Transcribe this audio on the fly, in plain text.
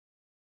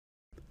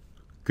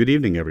Good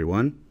evening,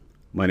 everyone.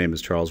 My name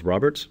is Charles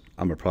Roberts.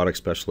 I'm a product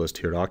specialist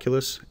here at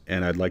Oculus,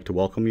 and I'd like to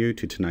welcome you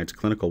to tonight's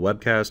clinical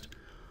webcast,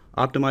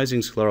 Optimizing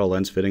Scleral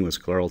Lens Fitting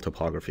with Scleral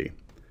Topography.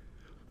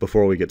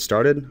 Before we get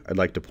started, I'd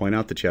like to point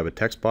out that you have a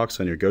text box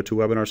on your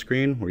GoToWebinar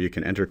screen where you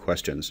can enter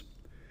questions.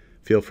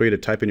 Feel free to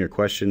type in your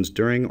questions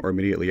during or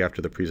immediately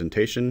after the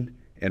presentation,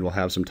 and we'll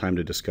have some time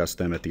to discuss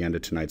them at the end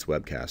of tonight's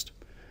webcast.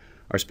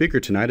 Our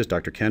speaker tonight is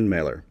Dr. Ken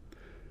Mailer.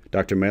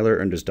 Dr. Mailer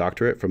earned his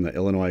doctorate from the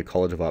Illinois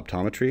College of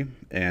Optometry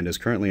and is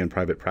currently in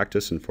private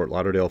practice in Fort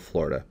Lauderdale,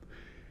 Florida.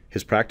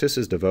 His practice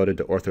is devoted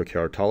to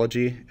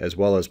orthokeratology as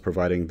well as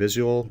providing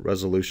visual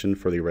resolution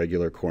for the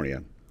irregular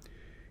cornea.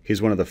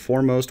 He's one of the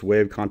foremost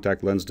wave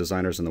contact lens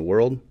designers in the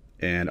world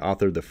and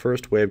authored the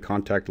first wave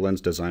contact lens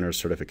designer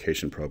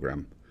certification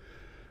program.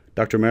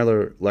 Dr.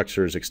 Mailer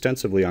lectures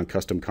extensively on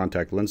custom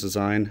contact lens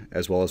design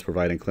as well as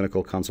providing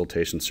clinical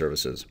consultation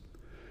services.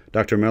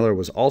 Dr. Mailer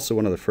was also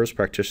one of the first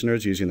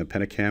practitioners using the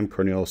Pentacam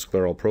Corneal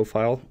Scleral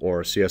Profile,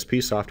 or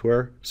CSP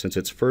software, since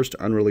its first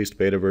unreleased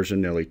beta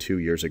version nearly 2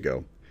 years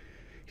ago.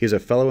 He is a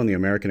fellow in the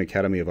American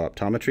Academy of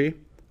Optometry,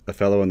 a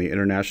fellow in the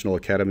International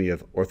Academy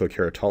of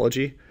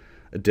Orthokeratology,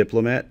 a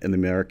diplomat in the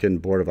American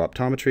Board of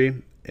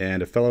Optometry,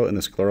 and a fellow in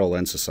the Scleral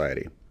Lens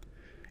Society.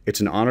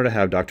 It's an honor to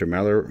have Dr.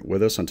 Mailer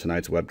with us on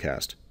tonight's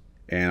webcast.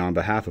 And on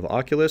behalf of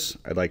Oculus,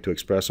 I'd like to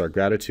express our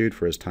gratitude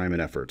for his time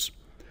and efforts.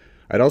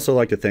 I'd also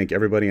like to thank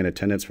everybody in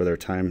attendance for their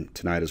time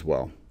tonight as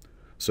well.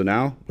 So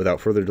now,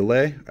 without further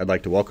delay, I'd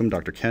like to welcome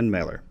Dr. Ken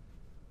Mailer.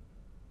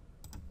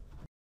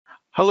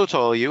 Hello to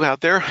all of you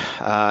out there.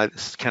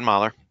 This is Ken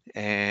Mailer,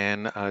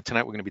 and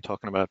tonight we're going to be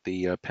talking about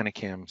the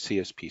Pentacam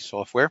CSP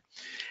software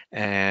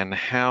and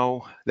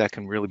how that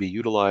can really be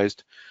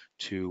utilized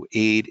to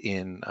aid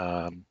in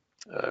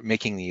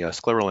making the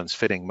scleral lens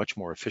fitting much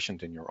more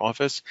efficient in your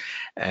office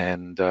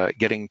and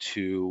getting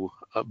to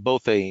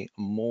both a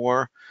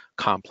more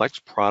complex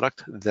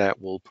product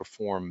that will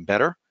perform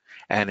better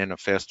and in a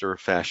faster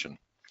fashion.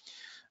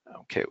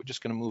 Okay, we're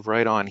just going to move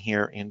right on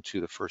here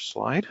into the first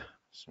slide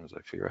as soon as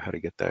I figure out how to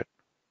get that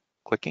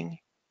clicking.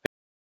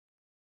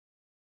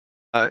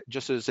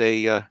 Just as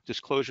a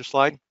disclosure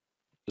slide,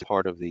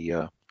 part of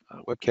the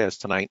webcast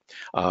tonight,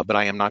 but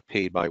I am not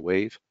paid by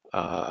Wave.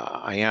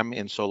 I am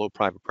in solo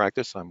private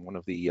practice. I'm one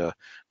of the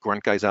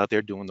grunt guys out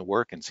there doing the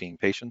work and seeing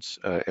patients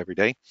every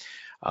day.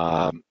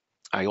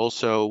 I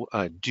also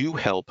do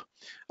help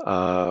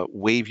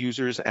Wave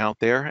users out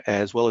there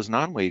as well as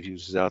non-Wave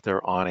users out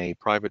there on a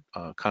private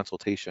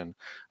consultation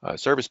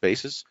service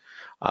basis.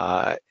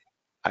 I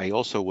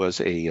also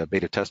was a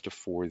beta tester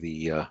for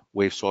the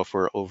Wave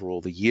software over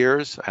all the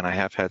years, and I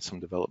have had some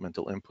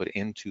developmental input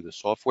into the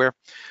software.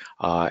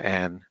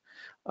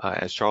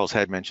 As Charles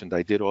had mentioned,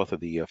 I did author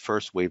the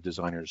first Wave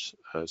Designers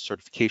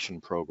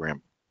certification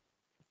program.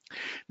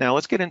 Now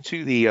let's get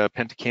into the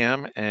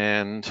Pentacam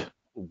and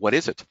what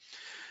is it?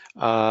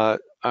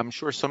 I'm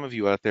sure some of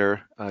you out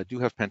there do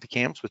have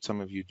Pentacams, but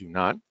some of you do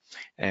not.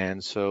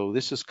 And so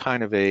this is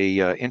kind of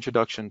a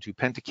introduction to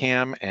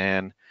Pentacam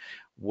and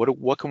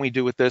what can we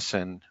do with this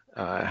and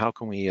how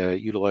can we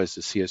utilize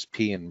the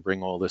CSP and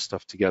bring all this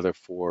stuff together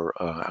for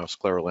our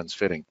scleral lens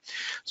fitting.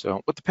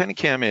 So what the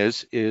Pentacam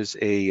is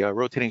a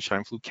rotating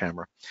shine flute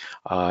camera.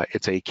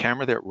 It's a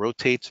camera that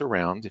rotates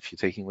around. If you're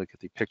taking a look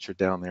at the picture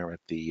down there at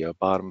the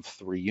bottom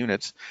 3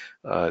 units,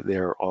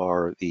 there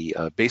are the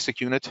basic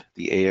unit,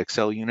 the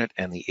AXL unit,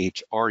 and the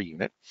HR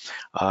unit.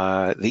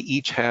 They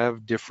each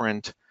have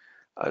different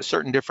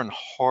certain different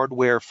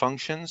hardware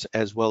functions,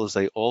 as well as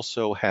they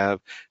also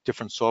have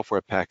different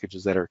software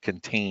packages that are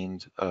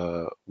contained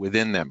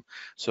within them.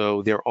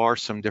 So there are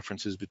some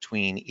differences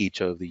between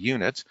each of the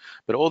units,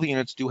 but all the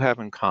units do have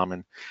in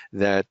common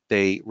that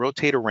they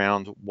rotate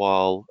around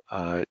while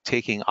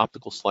taking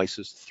optical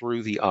slices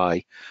through the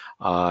eye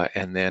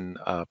and then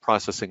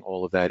processing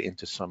all of that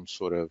into some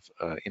sort of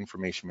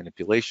information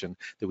manipulation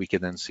that we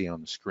can then see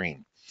on the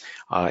screen.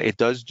 It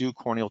does do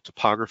corneal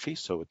topography,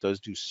 so it does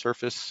do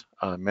surface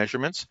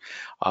measurements.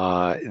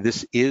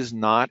 This is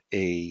not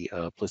a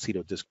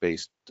placido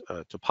disc-based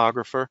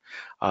topographer.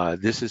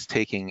 This is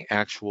taking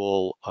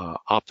actual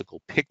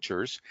optical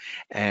pictures,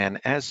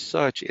 and as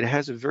such, it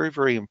has a very,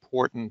 very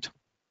important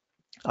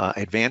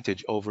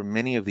advantage over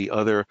many of the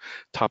other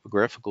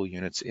topographical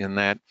units in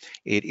that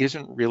it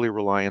isn't really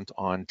reliant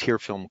on tear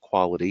film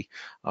quality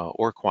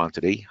or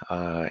quantity.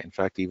 In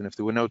fact, even if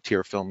there were no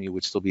tear film, you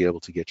would still be able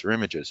to get your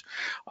images.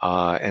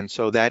 And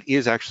so that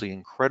is actually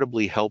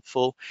incredibly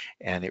helpful,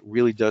 and it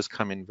really does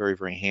come in very,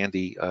 very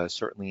handy,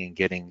 certainly in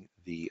getting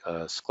the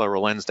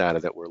scleral lens data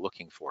that we're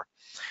looking for.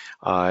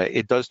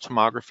 It does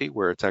tomography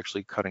where it's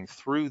actually cutting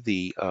through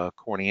the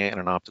cornea in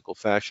an optical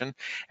fashion,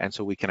 and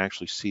so we can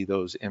actually see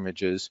those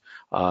images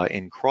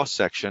in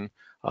cross-section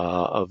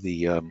of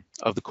the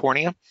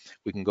cornea.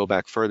 We can go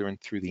back further in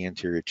through the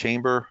anterior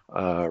chamber,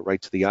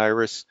 right to the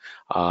iris,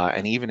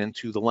 and even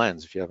into the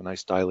lens. If you have a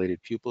nice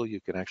dilated pupil,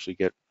 you can actually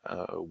get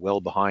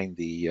well behind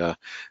the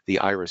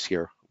iris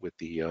here with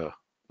the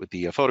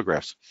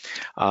photographs.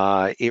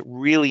 It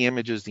really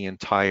images the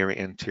entire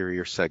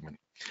anterior segment.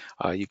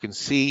 You can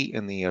see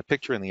in the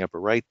picture in the upper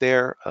right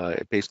there,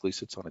 it basically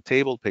sits on a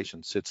table. The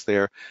patient sits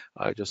there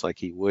just like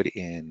he would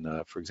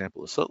in, for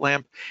example, a slit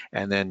lamp.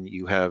 And then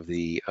you have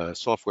the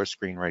software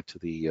screen right to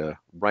the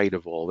right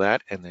of all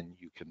that. And then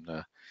you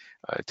can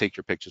take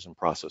your pictures and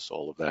process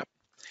all of that.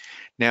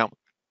 Now,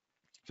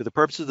 for the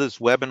purpose of this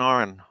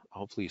webinar, and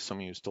hopefully some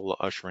of you are still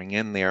ushering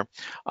in there,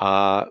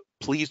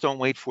 please don't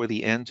wait for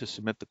the end to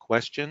submit the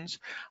questions.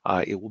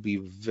 It will be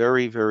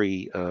very,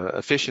 very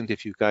efficient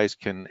if you guys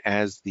can,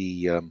 as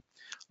the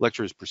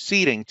lecture is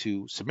proceeding,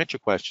 to submit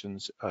your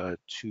questions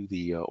to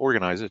the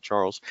organizer,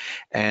 Charles,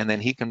 and then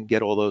he can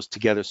get all those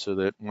together so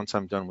that once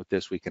I'm done with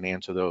this, we can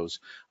answer those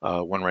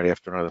one right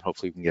after another.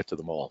 Hopefully we can get to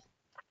them all.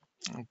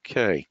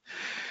 Okay.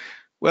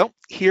 Well,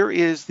 here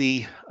is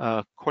the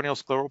corneal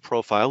scleral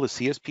profile, the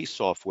CSP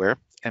software,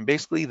 and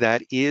basically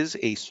that is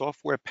a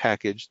software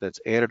package that's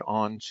added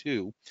on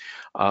to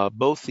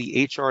both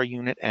the HR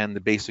unit and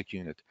the basic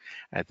unit.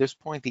 At this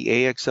point, the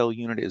AXL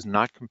unit is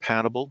not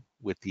compatible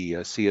with the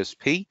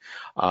CSP,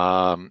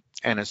 and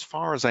as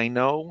far as I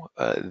know,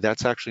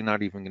 that's actually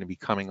not even going to be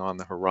coming on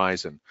the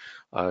horizon.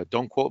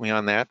 Don't quote me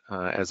on that,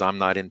 as I'm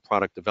not in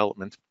product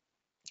development.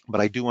 But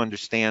I do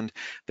understand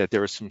that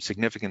there are some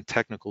significant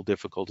technical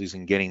difficulties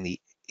in getting the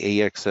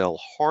AXL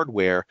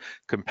hardware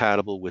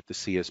compatible with the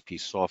CSP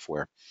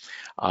software.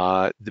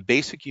 The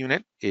basic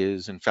unit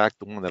is in fact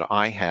the one that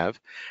I have,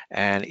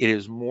 and it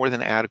is more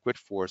than adequate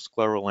for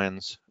scleral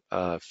lens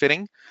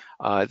fitting.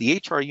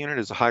 The HR unit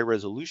is a high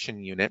resolution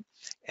unit,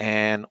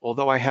 and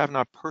although I have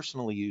not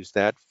personally used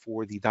that,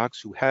 for the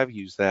docs who have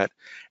used that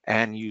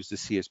and used the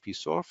CSP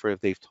software,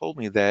 they've told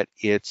me that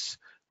it's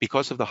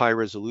because of the high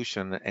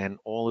resolution and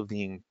all of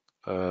the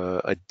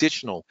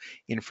additional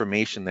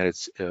information that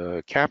it's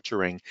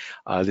capturing,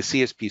 the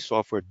CSP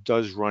software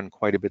does run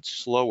quite a bit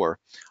slower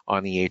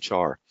on the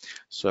HR.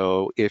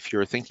 So if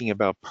you're thinking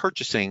about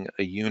purchasing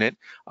a unit,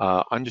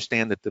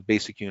 understand that the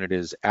basic unit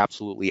is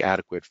absolutely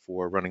adequate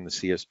for running the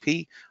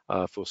CSP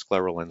for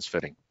scleral lens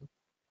fitting.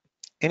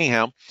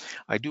 Anyhow,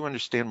 I do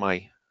understand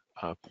my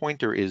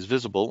pointer is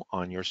visible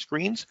on your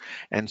screens,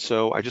 and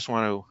so I just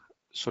want to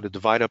sort of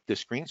divide up this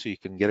screen so you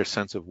can get a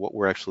sense of what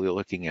we're actually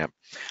looking at.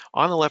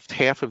 On the left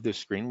half of this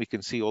screen, we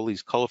can see all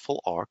these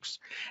colorful arcs,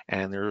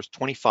 and there's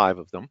 25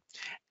 of them,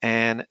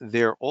 and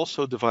they're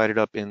also divided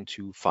up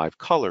into 5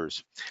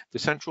 colors. The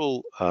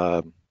central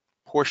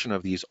portion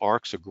of these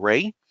arcs are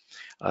gray.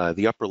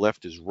 The upper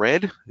left is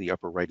red, the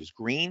upper right is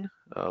green,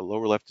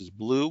 lower left is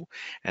blue,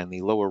 and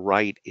the lower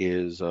right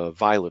is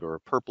violet or a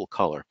purple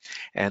color.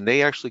 And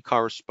they actually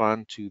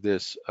correspond to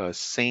this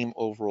same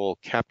overall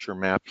capture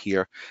map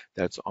here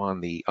that's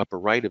on the upper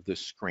right of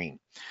this screen.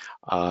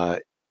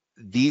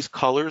 These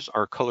colors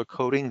are color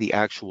coding the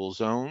actual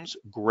zones.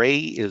 Gray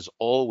is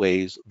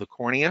always the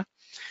cornea.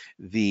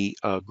 The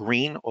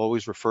green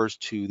always refers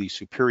to the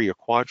superior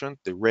quadrant.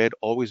 The red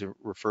always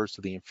refers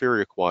to the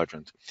inferior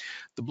quadrant.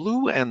 The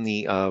blue and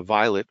the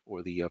violet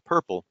or the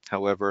purple,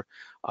 however,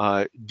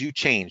 do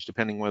change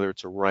depending whether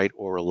it's a right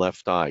or a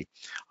left eye.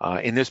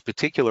 In this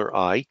particular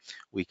eye,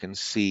 we can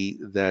see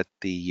that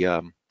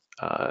the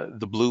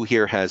blue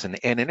here has an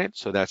N in it,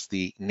 so that's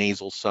the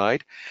nasal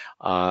side.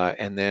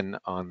 And then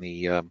on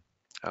the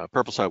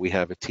purple side, we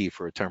have a T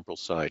for a temporal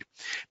side.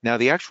 Now,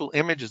 the actual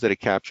images that it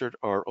captured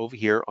are over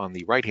here on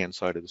the right-hand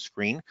side of the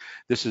screen.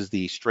 This is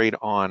the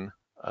straight-on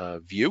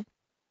view.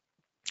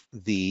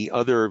 The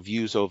other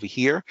views over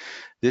here,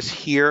 this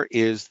here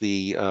is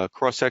the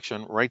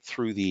cross-section right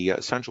through the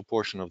central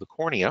portion of the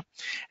cornea.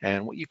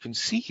 And what you can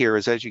see here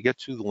is as you get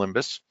to the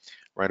limbus,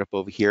 right up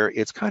over here,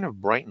 it's kind of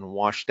bright and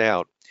washed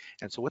out.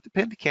 And so what the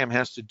Pentacam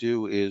has to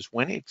do is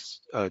when it's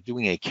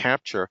doing a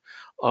capture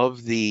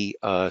of the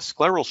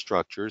scleral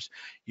structures,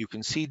 you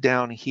can see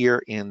down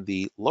here in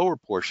the lower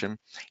portion,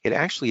 it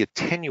actually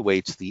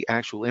attenuates the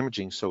actual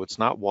imaging so it's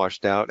not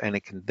washed out, and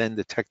it can then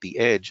detect the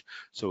edge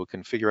so it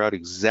can figure out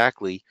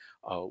exactly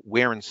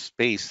where in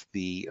space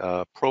the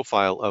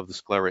profile of the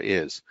sclera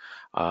is.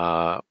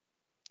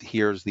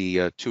 Here's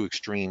the 2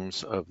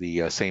 extremes of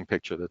the same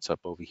picture that's up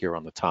over here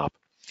on the top.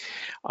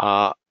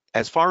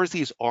 As far as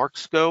these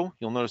arcs go,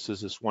 you'll notice there's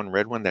this one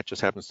red one that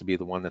just happens to be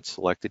the one that's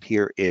selected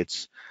here.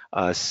 It's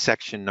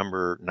section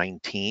number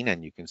 19,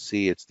 and you can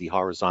see it's the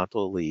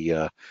horizontally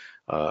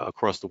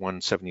across the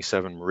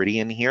 177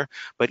 meridian here.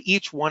 But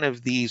each one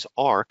of these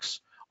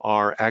arcs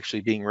are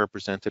actually being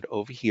represented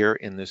over here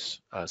in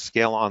this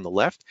scale on the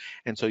left.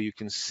 And so you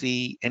can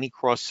see any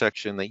cross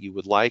section that you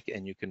would like,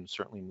 and you can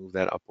certainly move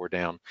that up or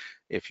down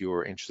if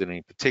you're interested in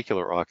any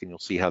particular arc, and you'll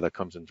see how that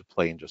comes into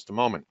play in just a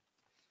moment.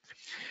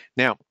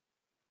 Now,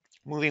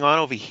 moving on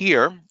over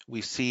here,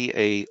 we see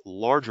a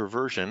larger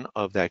version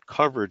of that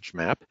coverage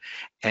map.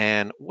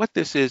 And what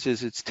this is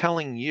it's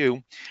telling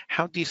you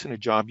how decent a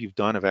job you've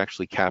done of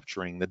actually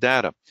capturing the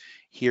data.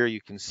 Here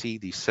you can see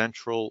the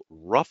central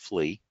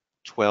roughly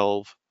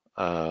 12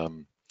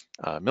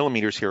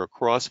 millimeters here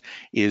across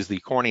is the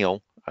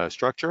corneal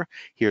structure.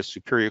 Here's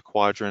superior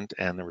quadrant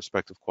and the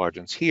respective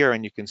quadrants here,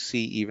 and you can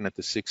see even at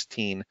the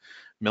 16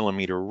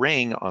 millimeter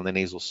ring on the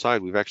nasal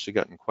side, we've actually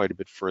gotten quite a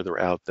bit further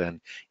out than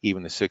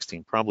even the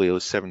 16, probably it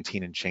was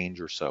 17 and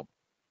change or so.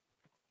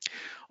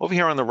 Over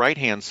here on the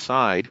right-hand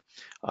side,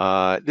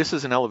 this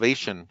is an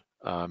elevation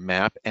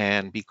map,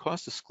 and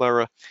because the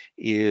sclera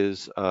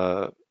is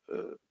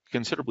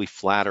considerably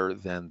flatter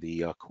than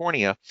the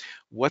cornea,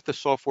 what the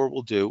software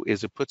will do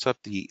is it puts up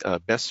the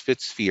best fit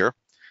sphere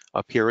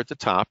up here at the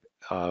top.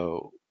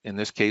 In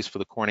this case, for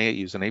the cornea,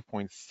 use an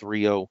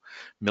 8.30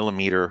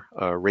 millimeter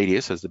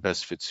radius as the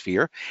best fit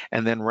sphere,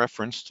 and then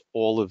referenced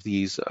all of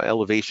these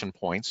elevation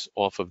points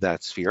off of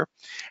that sphere.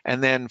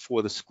 And then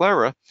for the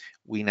sclera,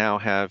 we now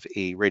have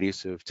a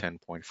radius of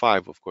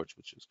 10.5, of course,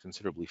 which is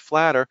considerably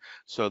flatter,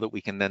 so that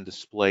we can then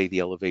display the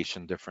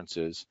elevation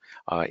differences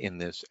in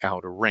this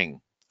outer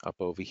ring up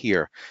over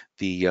here.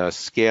 The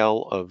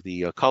scale of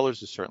the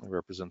colors is certainly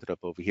represented up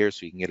over here,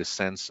 so you can get a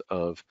sense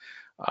of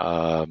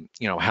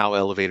how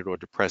elevated or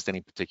depressed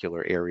any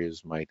particular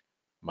areas might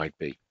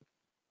be.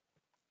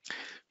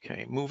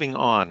 Okay, moving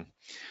on.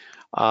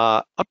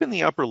 Up in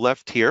the upper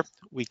left here,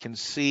 we can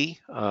see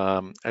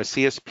a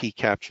CSP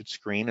captured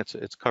screen.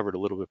 It's covered a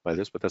little bit by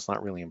this, but that's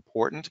not really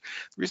important.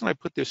 The reason I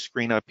put this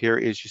screen up here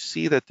is you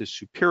see that the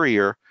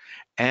superior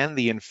and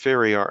the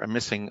inferior are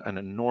missing an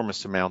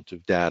enormous amount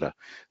of data.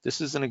 This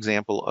is an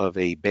example of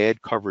a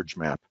bad coverage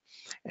map.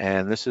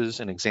 And this is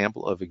an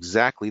example of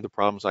exactly the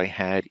problems I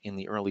had in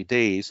the early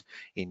days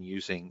in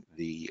using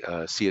the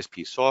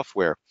CSP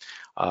software.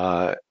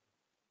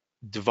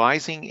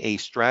 Devising a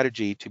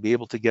strategy to be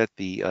able to get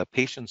the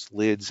patient's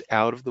lids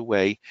out of the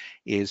way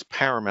is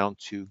paramount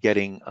to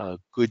getting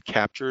good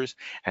captures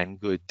and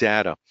good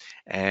data.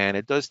 And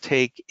it does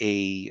take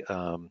a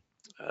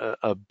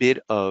bit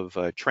of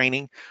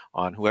training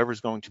on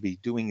whoever's going to be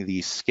doing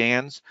these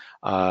scans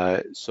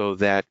so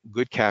that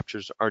good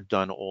captures are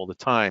done all the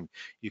time.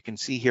 You can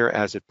see here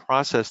as it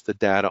processed the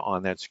data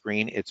on that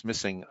screen, it's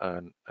missing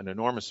an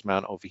enormous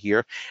amount over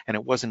here, and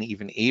it wasn't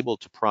even able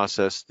to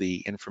process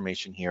the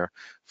information here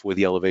for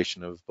the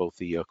elevation of both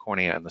the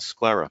cornea and the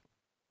sclera.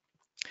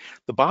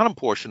 The bottom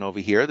portion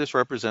over here, this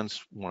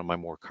represents one of my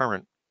more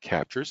current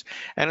captures,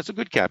 and it's a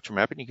good capture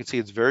map, and you can see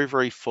it's very,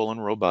 very full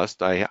and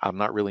robust. I'm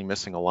not really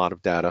missing a lot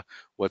of data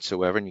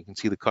whatsoever, and you can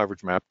see the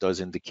coverage map does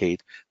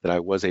indicate that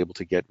I was able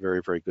to get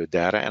very, very good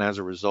data, and as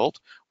a result,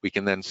 we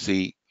can then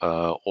see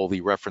all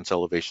the reference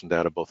elevation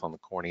data both on the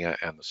cornea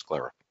and the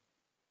sclera.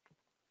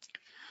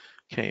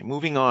 Okay,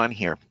 moving on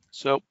here.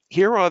 So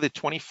here are the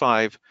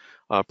 25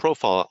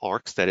 profile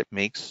arcs that it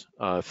makes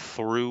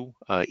through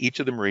each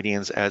of the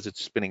meridians as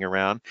it's spinning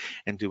around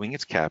and doing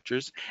its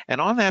captures.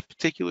 And on that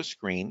particular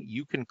screen,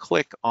 you can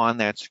click on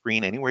that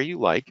screen anywhere you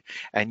like,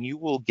 and you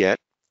will get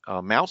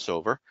a mouse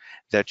over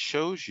that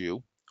shows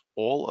you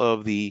all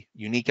of the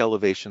unique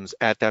elevations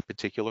at that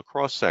particular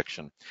cross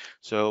section.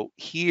 So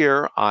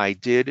here I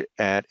did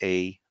at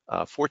a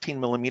 14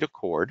 millimeter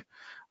chord.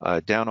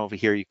 Down over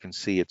here, you can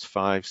see it's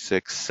 5,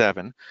 6,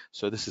 7.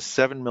 So this is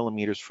 7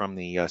 millimeters from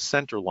the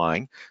center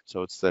line.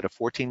 So it's at a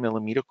 14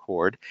 millimeter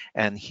chord.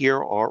 And here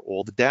are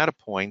all the data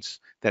points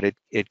that it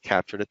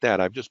captured at that.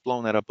 I've just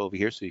blown that up over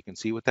here so you can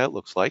see what that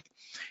looks like.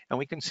 And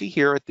we can see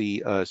here at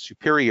the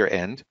superior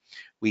end,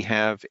 we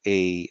have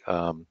a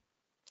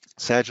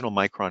sagittal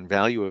micron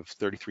value of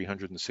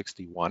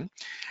 3,361.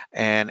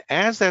 And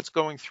as that's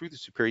going through the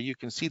superior, you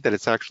can see that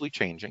it's actually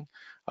changing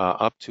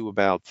up to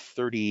about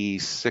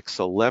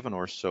 3611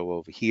 or so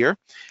over here.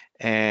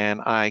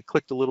 And I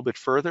clicked a little bit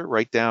further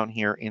right down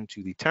here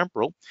into the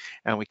temporal,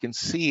 and we can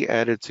see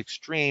at its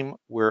extreme,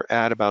 we're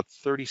at about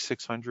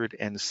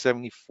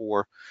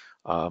 3,674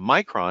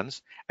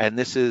 microns, and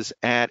this is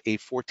at a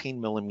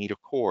 14 millimeter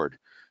chord.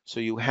 So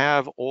you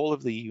have all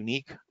of the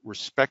unique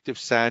respective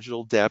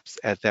sagittal depths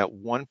at that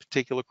one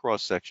particular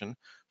cross section,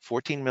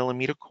 14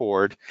 millimeter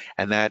chord,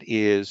 and that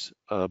is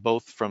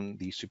both from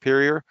the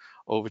superior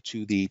over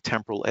to the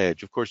temporal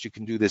edge. Of course, you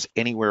can do this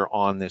anywhere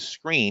on this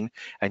screen,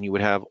 and you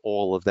would have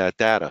all of that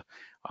data.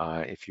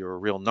 If you're a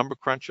real number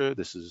cruncher,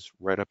 this is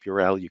right up your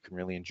alley. You can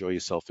really enjoy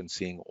yourself in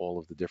seeing all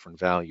of the different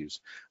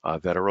values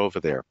that are over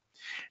there.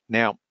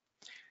 Now,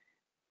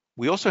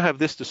 we also have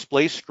this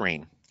display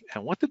screen.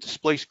 And what the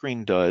display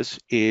screen does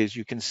is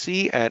you can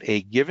see at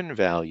a given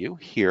value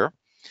here,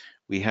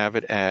 we have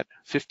it at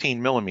 15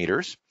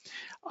 millimeters.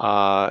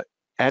 At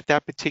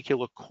that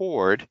particular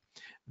chord,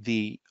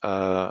 the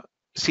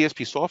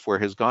CSP software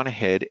has gone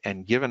ahead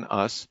and given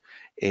us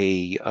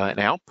an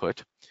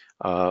output,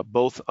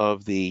 both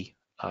of the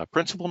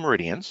principal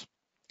meridians,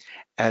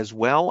 as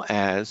well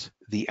as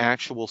the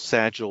actual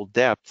sagittal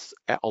depths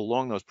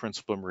along those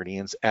principal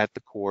meridians at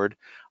the chord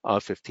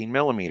of 15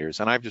 millimeters.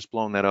 And I've just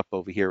blown that up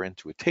over here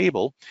into a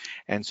table.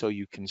 And so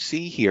you can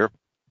see here,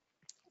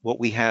 what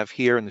we have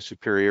here in the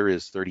superior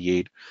is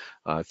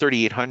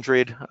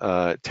 3,800,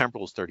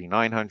 temporal is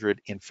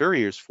 3,900,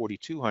 inferior is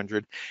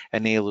 4,200,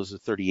 and nasal is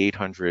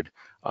 3,800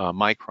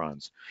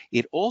 microns.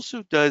 It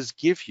also does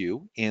give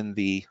you, in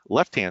the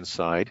left-hand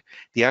side,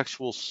 the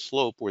actual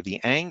slope or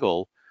the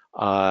angle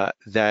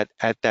that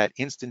at that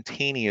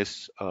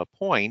instantaneous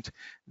point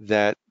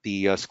that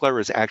the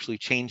sclera is actually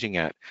changing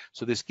at.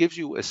 So this gives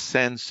you a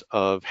sense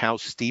of how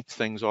steep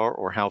things are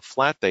or how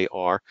flat they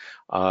are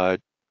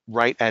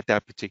right at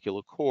that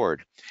particular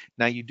chord.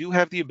 Now you do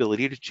have the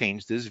ability to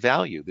change this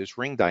value, this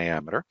ring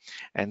diameter.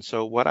 And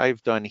so what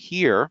I've done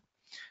here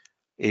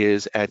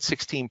is at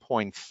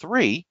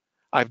 16.3,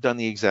 I've done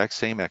the exact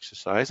same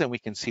exercise, and we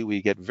can see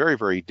we get very,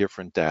 very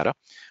different data.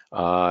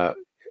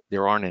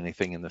 There aren't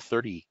anything in the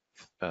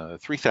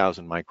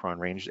 3,000 micron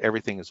range.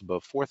 Everything is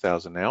above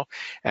 4,000 now,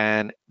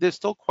 and there's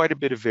still quite a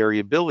bit of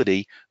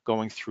variability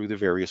going through the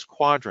various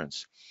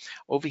quadrants.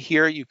 Over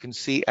here, you can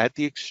see at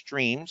the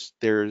extremes,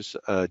 there's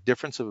a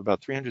difference of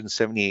about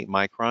 378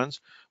 microns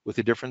with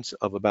a difference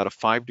of about a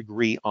 5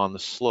 degree on the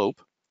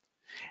slope.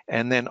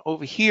 And then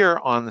over here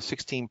on the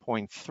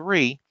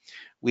 16.3,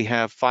 we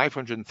have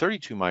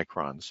 532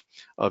 microns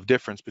of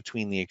difference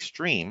between the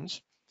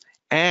extremes.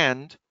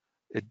 And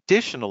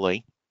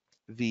additionally,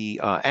 the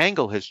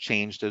angle has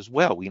changed as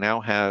well. We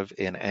now have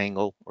an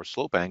angle or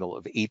slope angle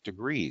of 8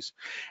 degrees.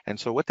 And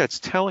so what that's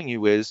telling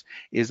you is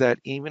that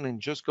even in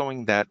just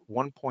going that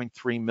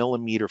 1.3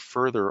 millimeter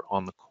further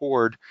on the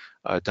chord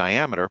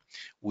diameter,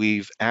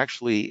 we've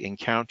actually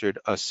encountered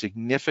a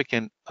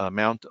significant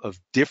amount of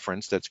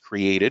difference that's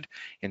created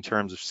in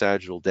terms of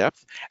sagittal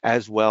depth,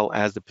 as well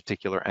as the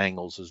particular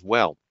angles as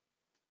well.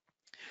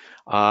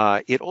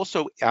 It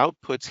also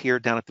outputs here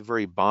down at the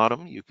very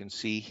bottom. You can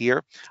see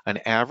here an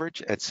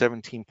average at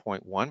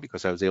 17.1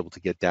 because I was able to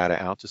get data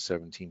out to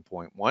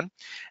 17.1,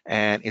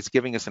 and it's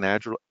giving us an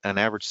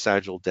average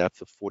sagittal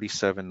depth of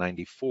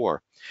 47.94.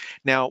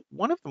 Now,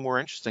 one of the more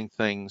interesting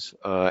things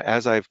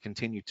as I've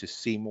continued to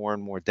see more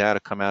and more data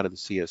come out of the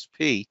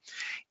CSP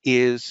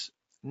is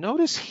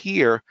notice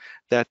here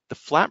that the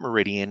flat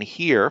meridian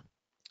here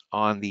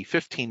on the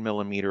 15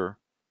 millimeter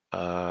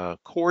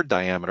chord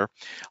diameter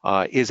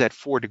is at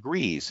 4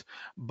 degrees.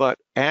 But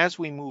as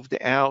we moved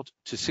out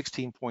to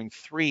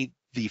 16.3,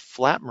 the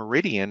flat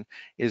meridian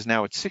is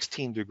now at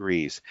 16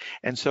 degrees.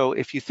 And so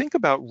if you think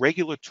about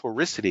regular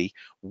toricity,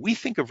 we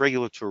think of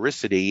regular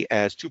toricity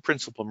as two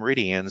principal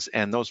meridians,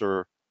 and those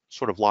are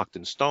sort of locked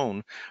in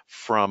stone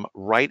from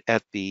right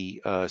at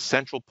the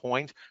central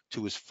point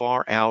to as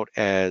far out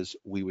as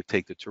we would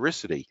take the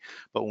toricity.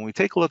 But when we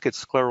take a look at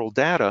scleral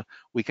data,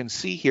 we can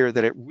see here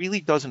that it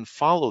really doesn't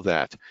follow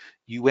that.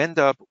 You end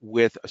up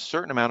with a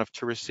certain amount of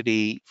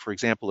toricity, for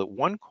example, at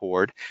one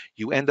chord,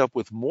 you end up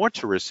with more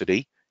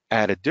toricity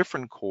at a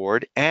different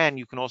chord, and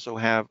you can also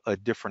have a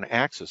different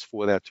axis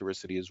for that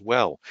toricity as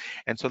well.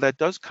 And so that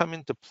does come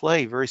into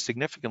play very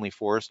significantly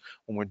for us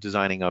when we're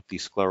designing up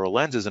these scleral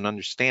lenses and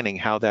understanding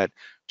how that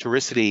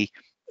toricity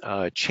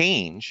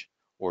change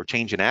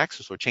in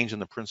axis or change in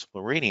the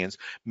principal meridians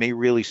may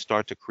really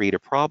start to create a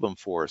problem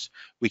for us.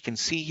 We can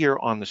see here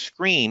on the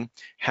screen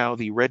how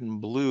the red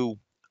and blue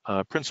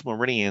principal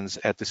meridians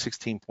at the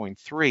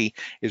 16.3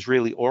 is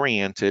really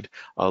oriented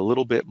a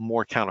little bit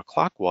more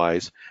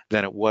counterclockwise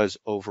than it was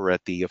over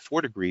at the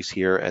 4 degrees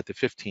here at the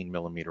 15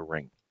 millimeter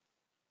ring.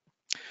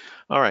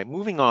 All right,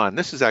 moving on.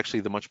 This is actually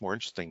the much more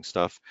interesting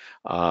stuff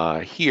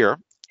here.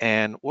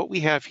 And what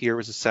we have here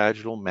is a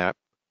sagittal map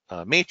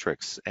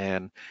matrix.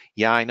 And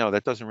yeah, I know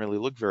that doesn't really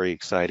look very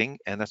exciting,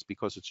 and that's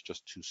because it's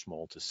just too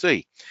small to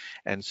see.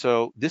 And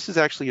so this is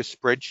actually a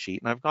spreadsheet,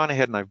 and I've gone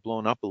ahead and I've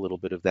blown up a little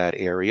bit of that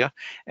area,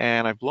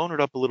 and I've blown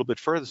it up a little bit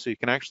further so you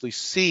can actually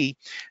see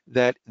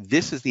that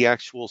this is the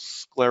actual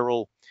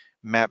scleral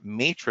map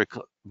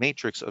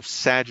matrix of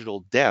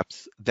sagittal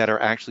depth that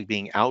are actually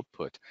being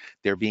output.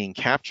 They're being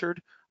captured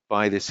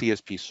by the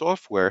CSP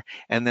software,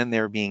 and then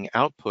they're being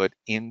output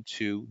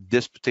into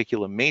this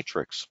particular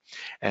matrix.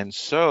 And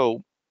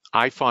so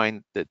I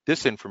find that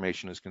this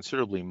information is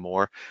considerably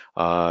more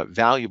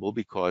valuable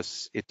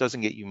because it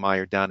doesn't get you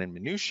mired down in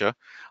minutia,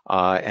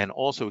 and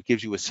also it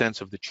gives you a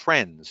sense of the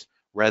trends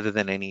rather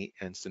than any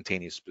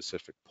instantaneous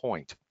specific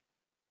point.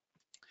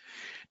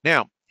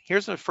 Now,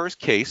 here's the first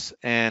case,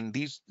 and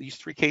these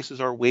three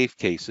cases are wave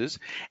cases,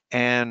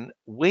 and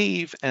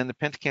wave and the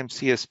Pentacam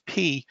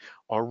CSP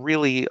are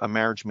really a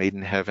marriage made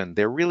in heaven.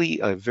 They're really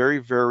a very,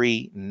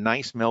 very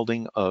nice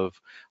melding of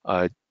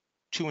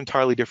two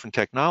entirely different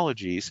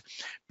technologies,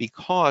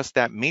 because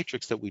that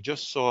matrix that we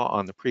just saw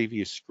on the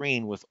previous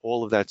screen with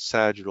all of that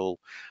sagittal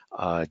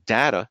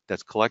data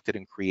that's collected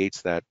and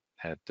creates that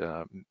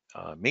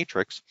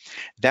matrix,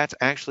 that's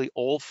actually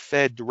all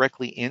fed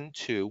directly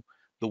into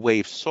the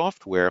wave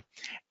software,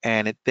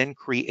 and it then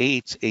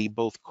creates a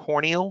both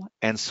corneal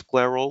and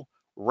scleral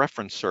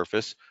reference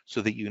surface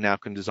so that you now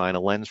can design a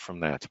lens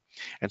from that.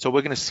 And so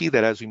we're going to see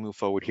that as we move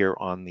forward here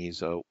on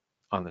these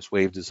on this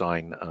wave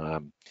design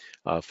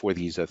for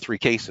these three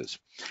cases.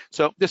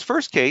 So this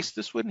first case,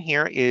 this one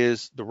here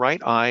is the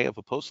right eye of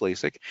a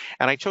post-LASIK,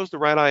 and I chose the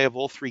right eye of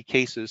all three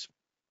cases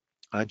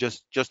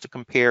just to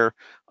compare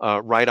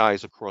right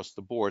eyes across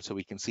the board so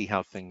we can see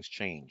how things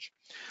change.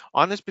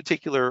 On this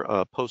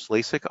particular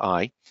post-LASIK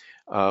eye,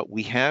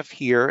 we have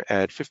here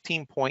at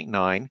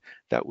 15.9,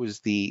 that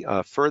was the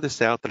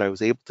furthest out that I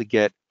was able to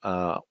get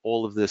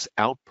all of this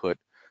output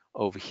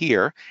over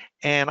here.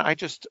 And I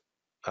just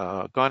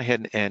gone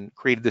ahead and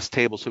created this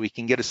table so we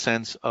can get a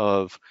sense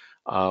of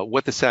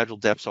what the sagittal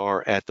depths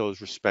are at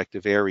those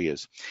respective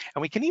areas.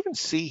 And we can even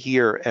see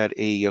here at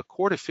a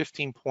chord of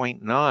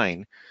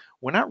 15.9,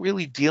 we're not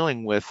really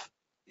dealing with,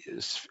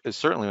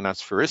 certainly not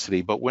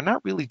sphericity, but we're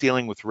not really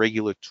dealing with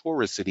regular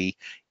toricity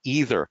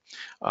either.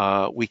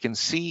 We can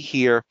see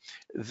here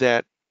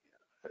that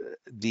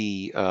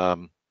the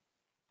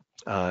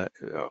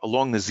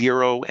along the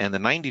 0 and the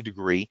 90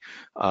 degree,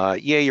 yeah,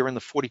 you're in the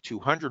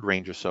 4200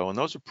 range or so, and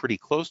those are pretty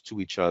close to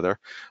each other.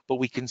 But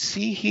we can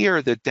see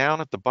here that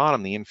down at the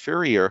bottom, the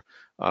inferior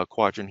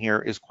quadrant here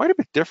is quite a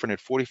bit different at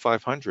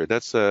 4500.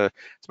 That's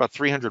it's about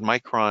 300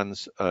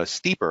 microns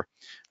steeper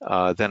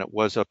than it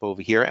was up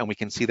over here, and we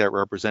can see that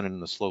represented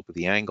in the slope of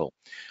the angle.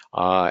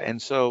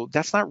 And so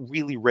that's not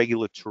really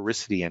regular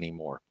toricity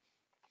anymore.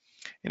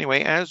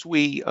 Anyway, as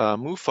we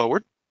move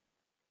forward,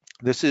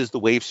 this is the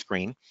wave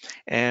screen,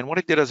 and what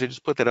I did is I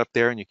just put that up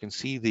there, and you can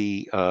see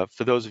the,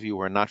 for those of you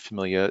who are not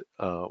familiar,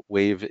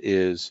 wave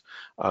is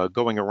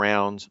going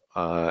around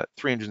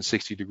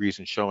 360 degrees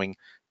and showing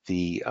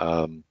the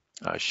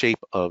shape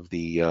of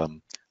the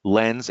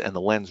lens and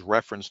the lens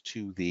reference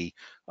to the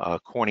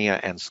cornea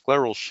and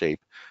scleral shape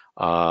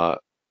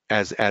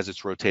as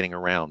it's rotating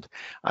around.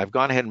 I've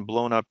gone ahead and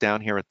blown up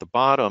down here at the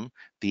bottom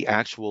the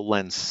actual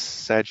lens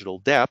sagittal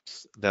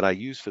depth that I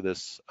use for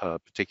this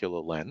particular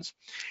lens.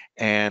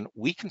 And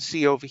we can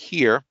see over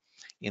here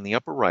in the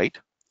upper right,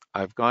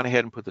 I've gone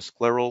ahead and put the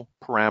scleral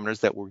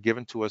parameters that were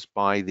given to us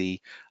by the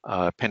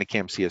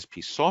Pentacam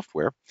CSP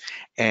software.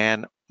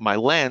 And my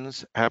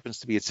lens happens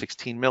to be at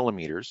 16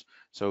 millimeters.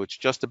 So it's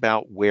just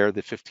about where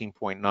the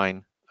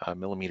 15.9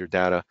 millimeter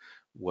data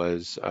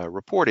was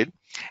reported.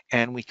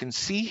 And we can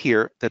see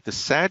here that the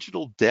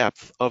sagittal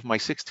depth of my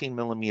 16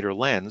 millimeter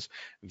lens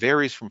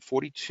varies from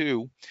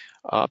 42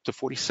 up to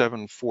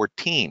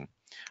 4714.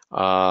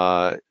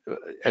 At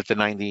the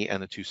 90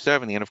 and the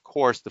 270, and of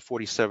course the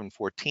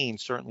 4714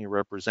 certainly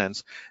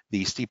represents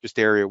the steepest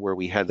area where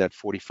we had that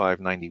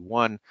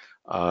 4591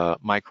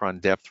 micron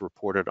depth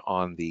reported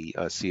on the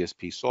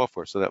CSP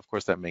software. So that, of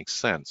course, that makes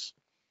sense.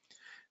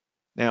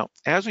 Now,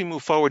 as we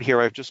move forward here,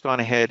 I've just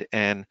gone ahead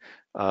and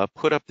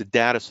put up the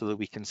data so that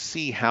we can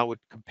see how it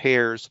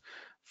compares.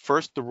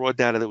 First, the raw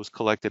data that was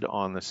collected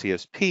on the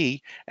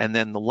CSP, and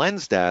then the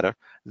lens data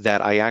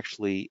that I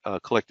actually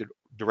collected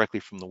directly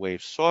from the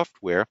Wave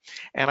software.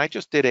 And I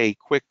just did a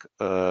quick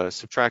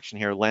subtraction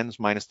here, lens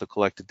minus the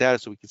collected data,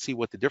 so we can see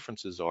what the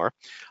differences are.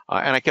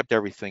 And I kept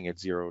everything at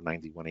 0,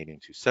 90, 180,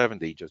 and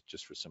 270,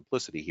 just for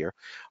simplicity here.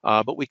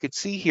 But we could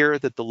see here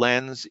that the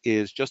lens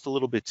is just a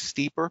little bit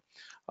steeper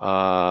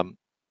at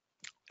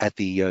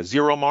the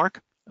 0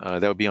 mark.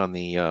 That would be on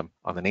the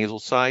nasal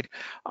side.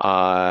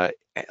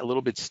 A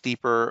little bit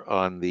steeper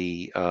on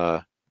the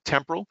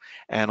temporal,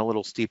 and a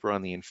little steeper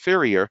on the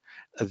inferior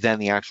than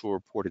the actual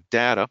reported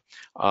data,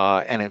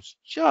 and it's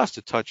just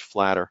a touch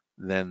flatter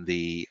than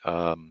the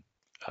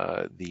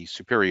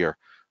superior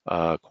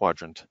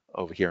quadrant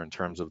over here in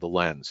terms of the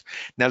lens.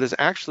 Now, there's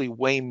actually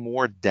way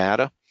more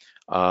data,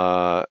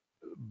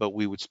 but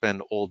we would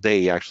spend all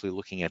day actually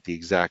looking at the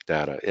exact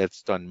data.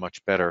 It's done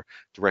much better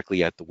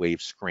directly at the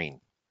Wave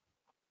screen.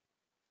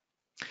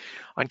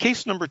 On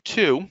case number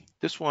 2,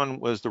 this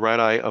one was the right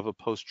eye of a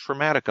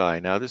post-traumatic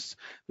eye. Now, this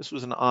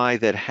was an eye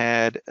that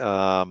had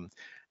a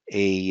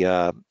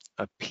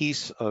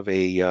piece of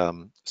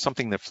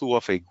something that flew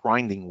off a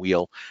grinding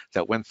wheel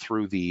that went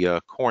through the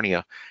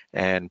cornea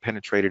and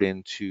penetrated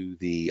into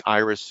the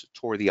iris,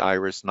 tore the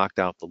iris, knocked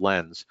out the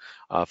lens.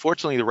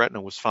 Fortunately, the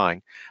retina was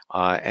fine,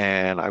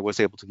 and I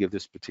was able to give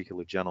this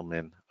particular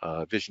gentleman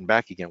vision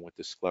back again with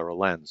this scleral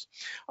lens.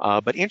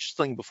 But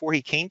interestingly, before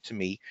he came to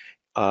me,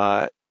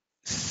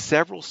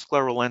 several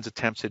scleral lens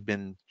attempts had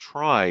been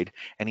tried,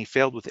 and he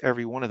failed with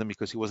every one of them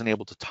because he wasn't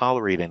able to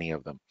tolerate any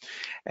of them.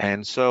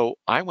 And so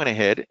I went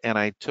ahead and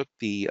I took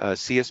the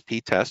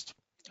CSP test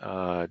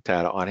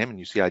data on him, and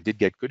you see I did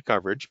get good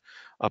coverage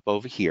up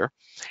over here.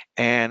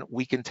 And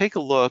we can take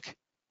a look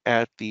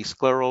at the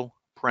scleral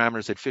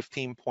parameters at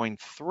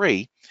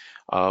 15.3,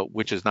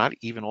 which is not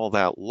even all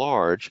that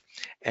large,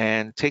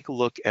 and take a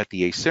look at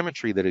the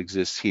asymmetry that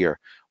exists here.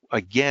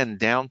 Again,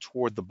 down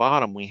toward the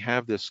bottom, we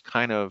have this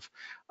kind of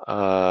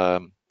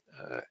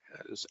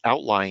this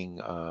outlying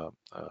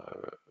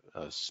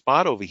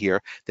spot over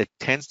here that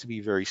tends to be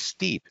very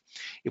steep.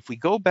 If we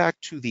go back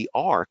to the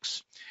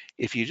arcs,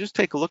 if you just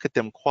take a look at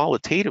them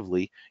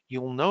qualitatively,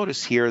 you'll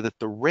notice here that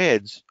the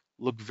reds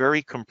look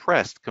very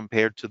compressed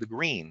compared to the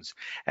greens.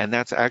 And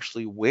that's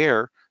actually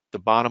where the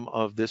bottom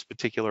of this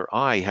particular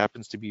eye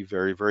happens to be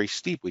very, very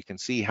steep. We can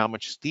see how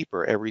much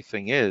steeper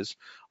everything is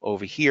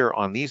over here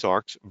on these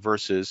arcs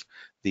versus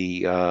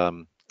the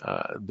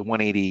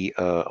 180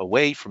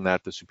 away from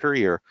that, the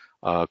superior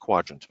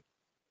quadrant.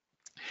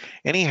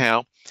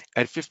 Anyhow,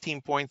 at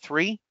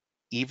 15.3,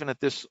 even at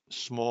this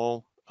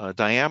small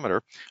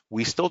diameter,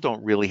 we still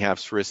don't really have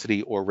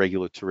sphericity or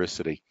regular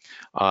toricity.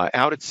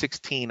 Out at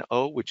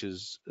 16.0, which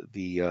is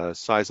the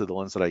size of the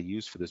lens that I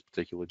used for this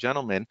particular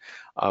gentleman,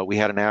 we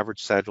had an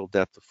average sagittal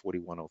depth of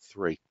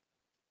 4103.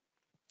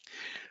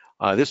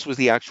 This was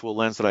the actual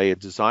lens that I had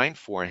designed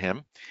for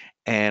him.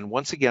 And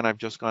once again, I've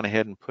just gone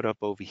ahead and put up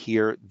over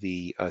here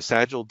the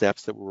sagittal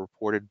depths that were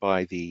reported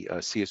by the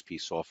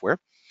CSP software.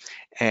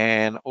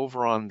 And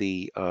over on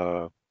the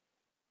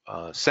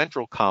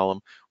central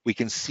column, we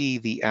can see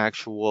the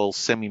actual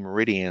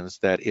semi-meridians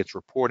that it's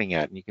reporting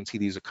at. And you can see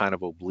these are kind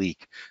of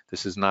oblique.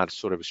 This is not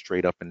sort of a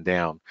straight up and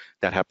down.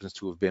 That happens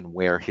to have been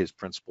where his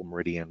principal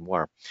meridian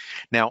were.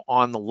 Now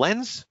on the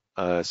lens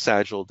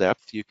sagittal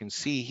depth, you can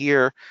see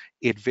here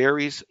it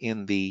varies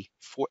at the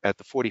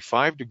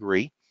 45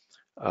 degree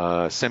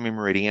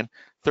semi-meridian,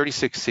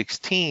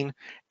 3616,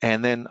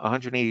 and then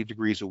 180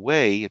 degrees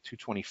away at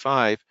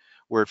 225,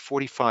 we're at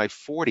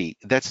 4540.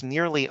 That's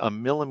nearly a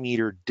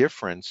millimeter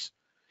difference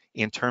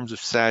in terms of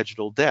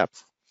sagittal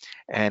depth.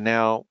 And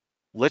now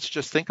let's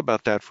just think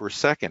about that for a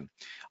second.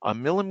 A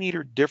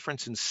millimeter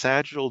difference in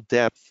sagittal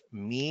depth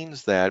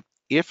means that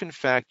if in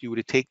fact you were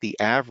to take the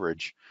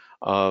average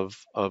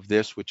of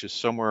this, which is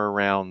somewhere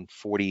around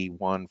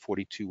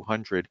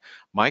 4,200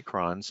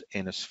 microns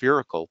in a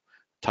spherical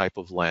type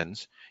of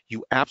lens,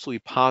 you absolutely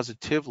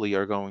positively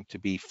are going to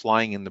be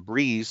flying in the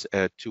breeze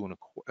at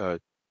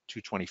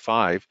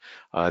 225,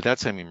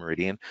 that's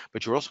semi-meridian,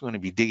 but you're also going to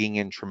be digging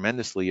in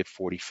tremendously at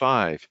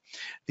 45.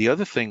 The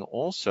other thing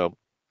also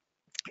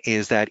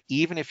is that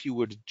even if you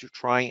were to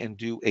try and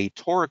do a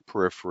toric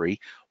periphery,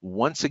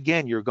 once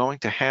again, you're going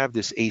to have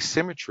this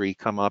asymmetry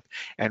come up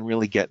and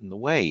really get in the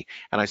way.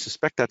 And I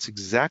suspect that's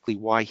exactly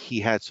why he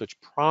had such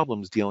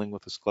problems dealing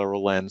with the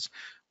scleral lens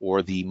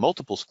or the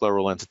multiple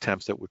scleral lens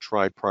attempts that were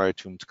tried prior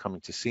to him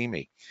coming to see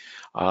me.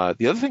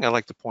 The other thing I'd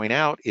like to point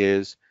out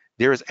is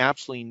there is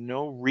absolutely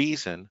no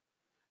reason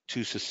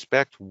to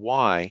suspect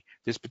why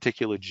this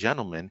particular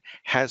gentleman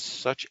has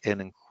such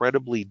an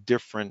incredibly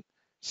different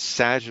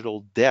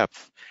sagittal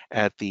depth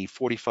at the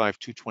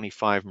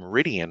 45-225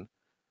 meridian,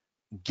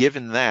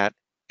 given that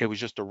it was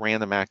just a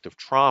random act of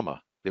trauma.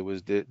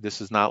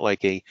 This is not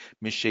like a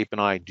misshapen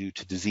eye due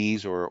to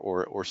disease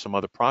or some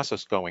other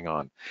process going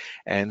on.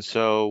 And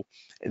so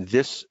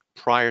this eye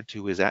prior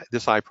to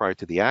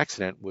the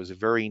accident was a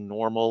very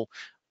normal.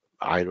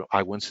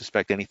 I wouldn't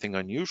suspect anything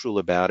unusual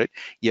about it,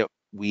 yet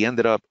we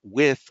ended up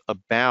with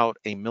about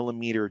a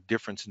millimeter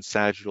difference in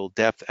sagittal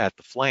depth at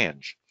the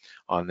flange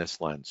on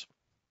this lens.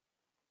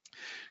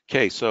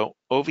 Okay, so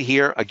over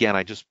here, again,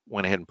 I just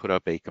went ahead and put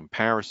up a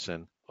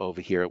comparison over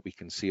here. We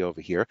can see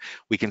over here.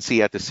 We can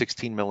see at the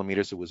 16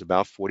 millimeters, it was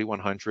about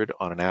 4,100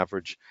 on an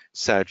average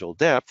sagittal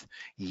depth,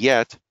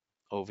 yet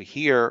over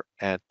here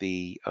at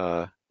the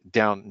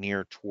down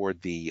near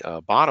toward the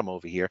bottom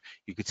over here,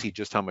 you can see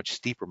just how much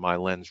steeper my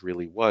lens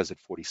really was at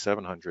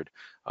 4,700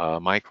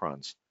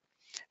 microns.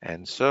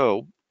 And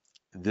so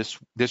this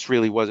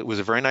really was, it was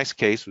a very nice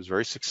case. It was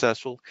very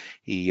successful.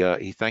 He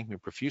thanked me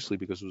profusely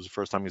because it was the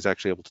first time he was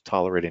actually able to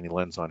tolerate any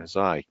lens on his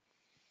eye.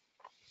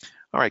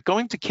 All right,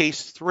 going to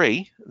case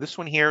 3. This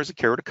one here is a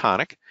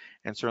keratoconic,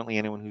 and certainly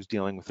anyone who's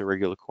dealing with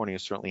irregular cornea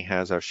certainly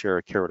has our share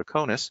of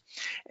keratoconus.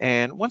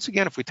 And once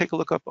again, if we take a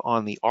look up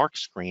on the arc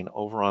screen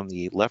over on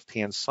the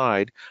left-hand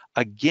side,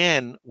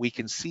 again, we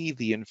can see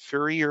the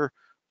inferior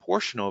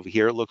portion over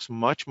here looks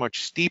much,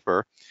 much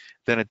steeper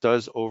than it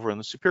does over in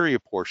the superior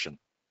portion,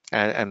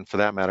 and for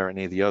that matter,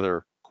 any of the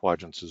other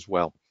quadrants as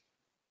well.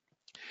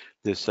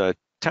 This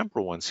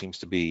temporal one seems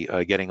to be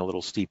getting a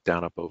little steep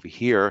down up over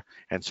here,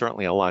 and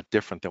certainly a lot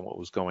different than what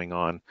was going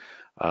on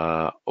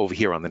over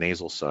here on the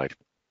nasal side.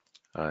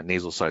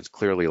 Nasal side's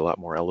clearly a lot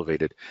more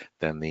elevated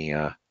than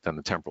the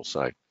temporal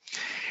side.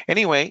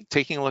 Anyway,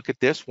 taking a look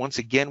at this, once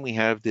again, we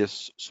have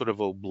this sort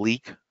of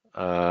oblique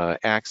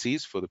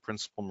axes for the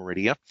principal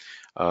meridia.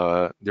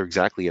 They're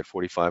exactly at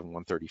 45 and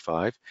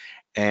 135.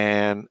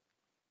 And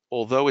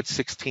although it's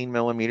 16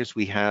 millimeters,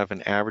 we have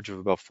an average of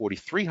about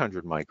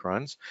 4,300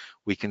 microns.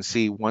 We can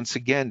see once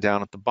again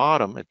down at the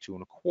bottom at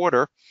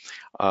 2¼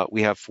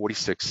 we have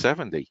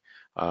 4670.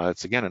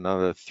 It's again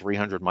another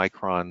 300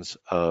 microns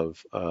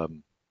of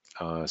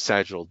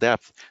sagittal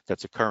depth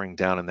that's occurring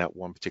down in that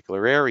one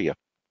particular area.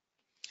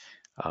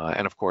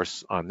 And of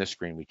course, on this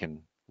screen,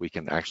 we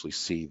can actually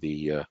see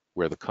the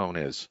where the cone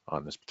is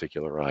on this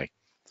particular eye.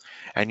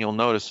 And you'll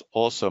notice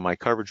also my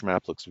coverage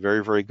map looks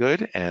very, very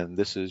good. And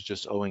this is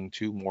just owing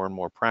to more and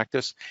more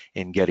practice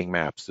in getting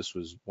maps. This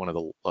was one of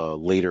the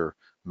later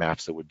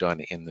maps that were done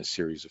in this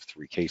series of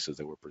 3 cases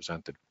that were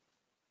presented.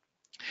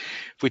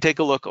 If we take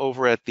a look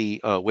over at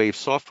the Wave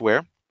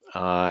software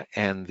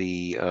and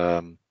the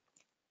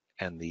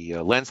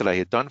lens that I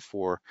had done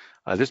for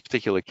this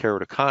particular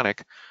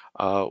keratoconic,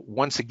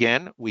 once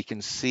again, we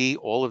can see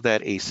all of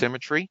that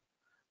asymmetry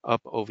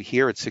up over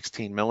here at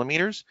 16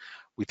 millimeters.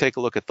 We take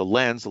a look at the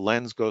lens. The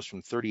lens goes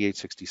from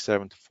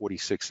 3867 to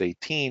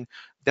 4618.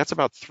 That's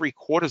about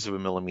 3/4 of a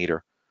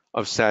millimeter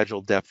of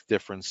sagittal depth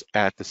difference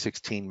at the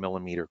 16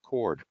 millimeter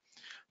chord.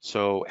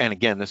 So, and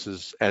again, this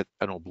is at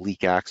an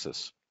oblique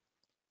axis.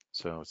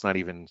 So it's not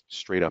even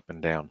straight up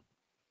and down.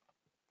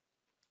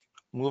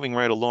 Moving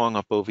right along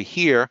up over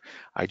here,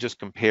 I just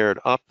compared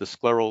up the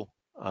scleral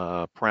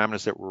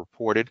parameters that were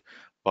reported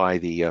by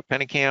the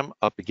Pentacam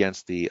up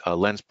against the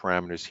lens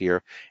parameters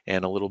here,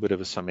 and a little bit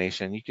of a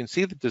summation. You can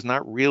see that there's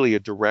not really a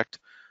direct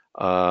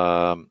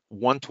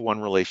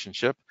one-to-one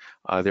relationship.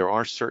 There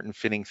are certain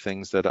fitting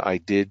things that I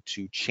did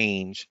to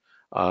change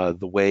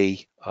the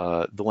way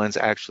the lens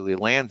actually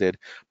landed,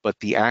 but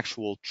the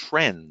actual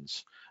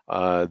trends,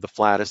 the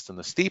flattest and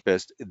the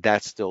steepest,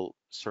 that still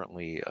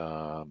certainly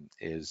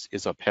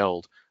is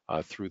upheld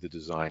through the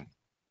design.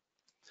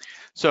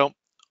 So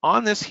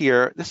on this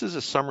here, this is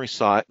a summary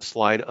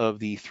slide of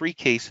the 3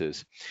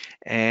 cases.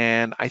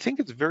 And I think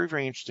it's very,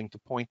 very interesting to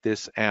point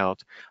this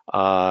out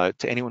to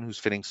anyone who's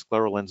fitting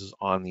scleral lenses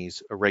on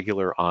these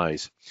irregular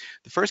eyes.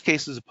 The first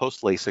case is a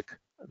post-LASIK.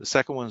 The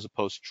second one is a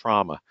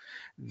post-trauma.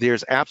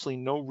 There's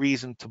absolutely no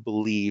reason to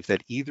believe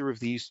that either of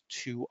these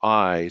 2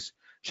 eyes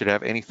should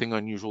have anything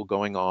unusual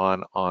going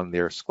on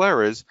their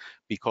scleras,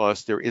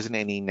 because there isn't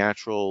any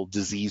natural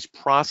disease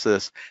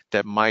process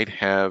that might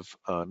have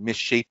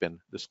misshapen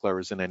the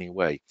scleras in any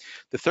way.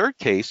 The third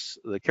case,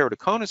 the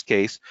keratoconus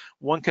case,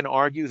 one can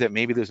argue that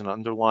maybe there's an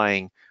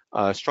underlying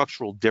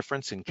structural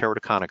difference in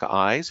keratoconic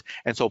eyes,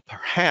 and so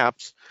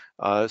perhaps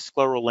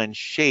scleral lens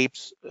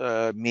shapes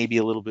may be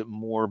a little bit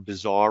more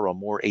bizarre or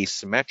more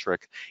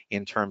asymmetric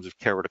in terms of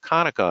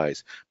keratoconic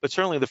eyes. But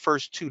certainly the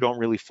first 2 don't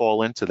really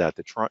fall into that.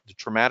 The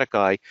traumatic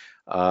eye,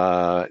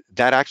 that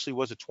actually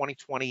was a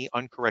 20/20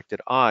 uncorrected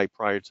eye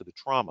prior to the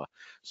trauma.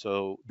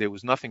 So there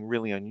was nothing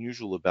really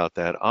unusual about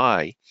that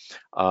eye.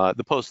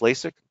 The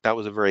post-LASIK, that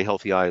was a very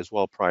healthy eye as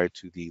well prior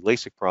to the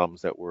LASIK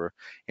problems that were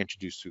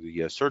introduced through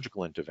the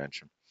surgical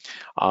intervention.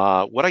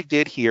 What I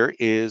did here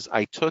is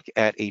I took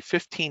at a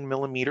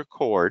 15mm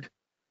cord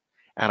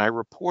and I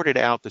reported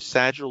out the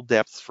sagittal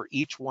depths for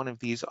each one of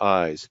these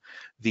eyes.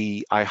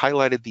 I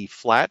highlighted the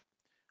flat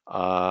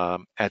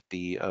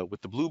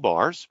with the blue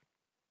bars,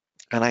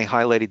 and I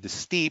highlighted the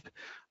steep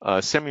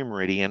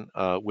semi-meridian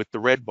with the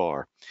red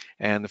bar.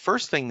 And the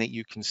first thing that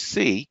you can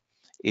see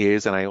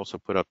is, and I also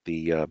put up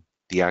the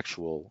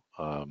actual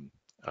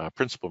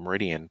principal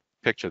meridian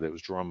picture that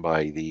was drawn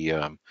by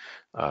the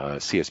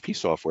CSP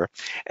software.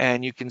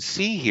 And you can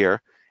see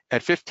here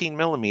at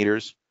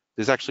 15mm,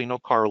 there's actually no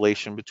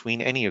correlation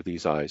between any of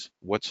these eyes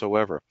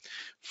whatsoever.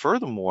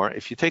 Furthermore,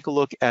 if you take a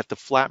look at the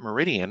flat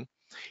meridian,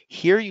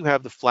 here you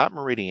have the flat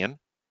meridian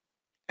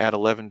at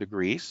 11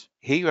 degrees.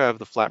 Here you have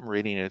the flat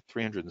meridian at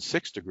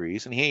 306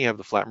 degrees, and here you have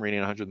the flat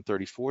meridian at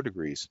 134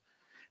 degrees.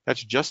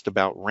 That's just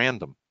about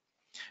random.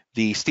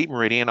 The steep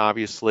meridian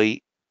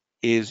obviously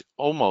is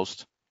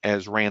almost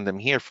as random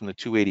here from the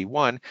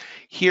 281.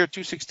 Here,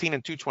 216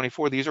 and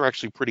 224, these are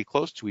actually pretty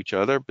close to each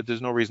other, but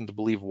there's no reason to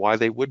believe why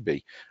they would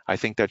be. I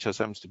think that just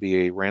happens to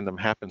be a random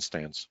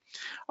happenstance.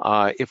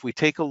 If we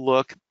take a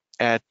look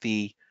at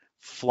the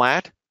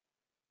flat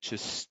to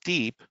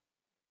steep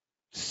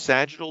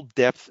sagittal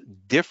depth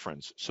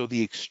difference, so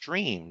the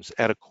extremes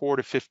at a core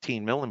to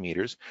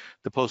 15mm,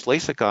 the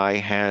post-LASIK eye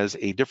has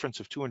a difference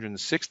of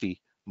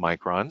 260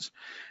 microns.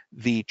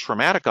 The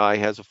traumatic eye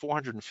has a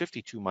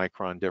 452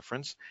 micron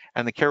difference,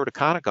 and the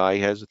keratoconic eye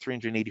has a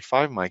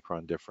 385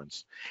 micron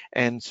difference.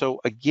 And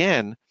so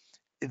again,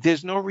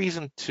 there's no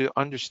reason to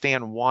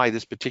understand why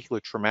this particular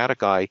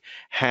traumatic eye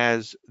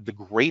has the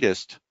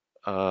greatest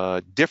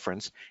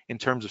difference in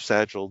terms of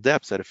sagittal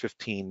depths at a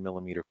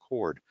 15mm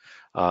cord.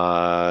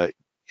 I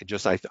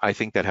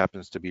think that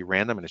happens to be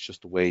random, and it's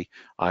just the way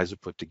eyes are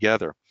put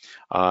together.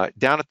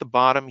 Down at the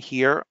bottom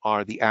here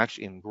are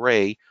in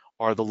gray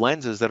are the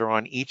lenses that are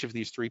on each of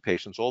these 3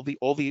 patients. All the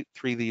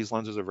 3 of these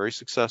lenses are very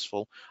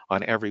successful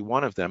on every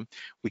one of them.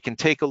 We can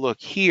take a look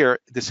here.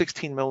 The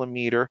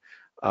 16mm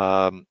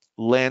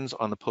lens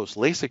on the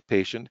post-LASIK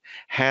patient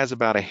has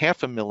about a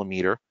 0.5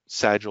 millimeter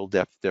sagittal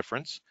depth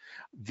difference.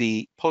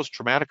 The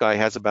post-traumatic eye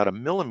has about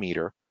 1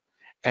 millimeter,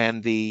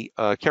 and the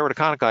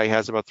keratoconic eye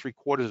has about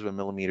 0.75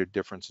 millimeter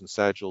difference in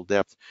sagittal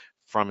depth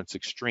from its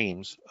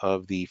extremes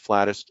of the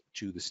flattest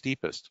to the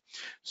steepest.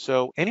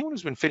 So anyone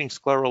who's been fitting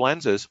scleral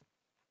lenses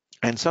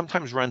and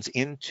sometimes runs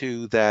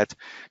into that,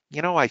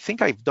 I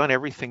think I've done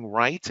everything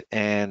right,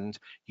 and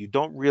you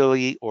don't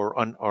really or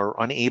are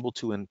unable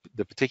to, in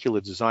the particular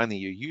design that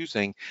you're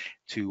using,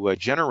 to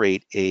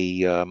generate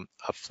a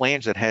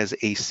flange that has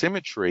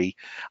asymmetry.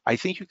 I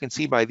think you can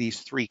see by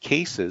these 3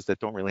 cases that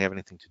don't really have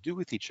anything to do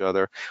with each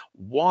other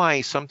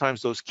why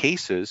sometimes those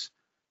cases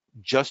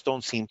just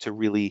don't seem to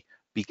really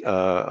reach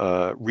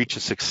a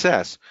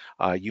success.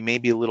 You may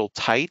be a little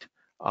tight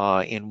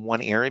in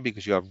one area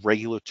because you have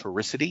regular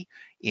toricity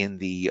in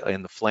the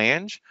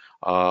flange,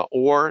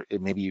 or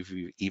maybe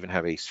you even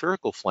have a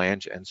spherical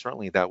flange, and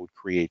certainly that would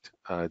create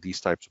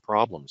these types of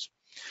problems.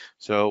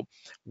 So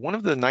one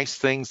of the nice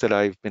things that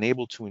I've been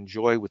able to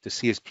enjoy with the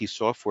CSP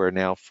software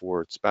now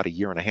for it's about 1.5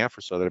 years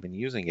or so that I've been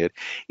using it,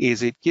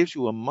 is it gives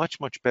you a much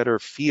better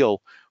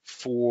feel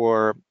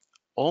for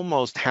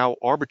almost how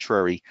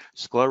arbitrary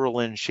scleral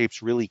lens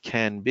shapes really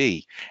can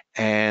be.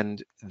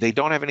 And they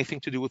don't have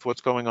anything to do with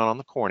what's going on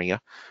the cornea.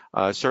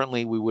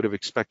 Certainly we would have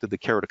expected the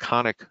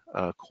keratoconic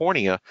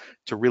cornea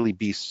to really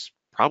be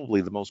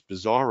probably the most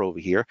bizarre over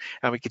here.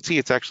 And we can see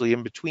it's actually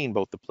in between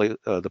both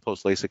the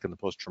post-LASIK and the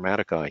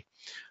post-traumatic eye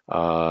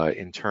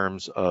in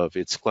terms of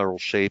its scleral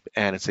shape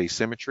and its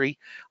asymmetry,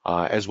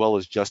 as well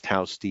as just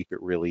how steep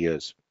it really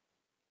is.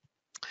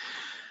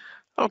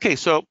 Okay,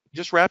 so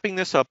just wrapping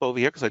this up over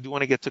here, because I do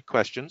want to get to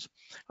questions.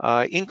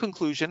 In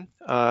conclusion,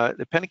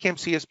 the Pentacam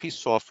CSP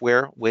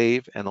software,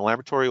 Wave, and the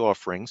laboratory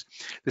offerings,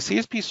 the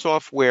CSP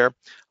software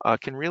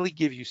can really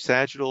give you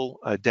sagittal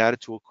data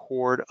to a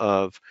chord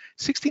of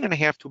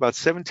 16.5 to about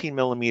 17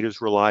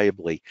 millimeters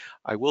reliably.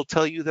 I will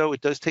tell you, though,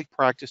 it does take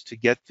practice to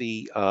get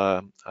the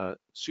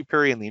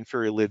superior and the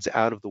inferior lids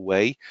out of the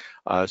way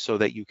so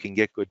that you can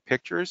get good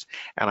pictures.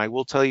 And I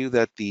will tell you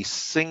that the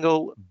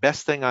single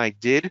best thing I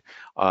did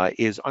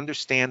is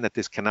understand that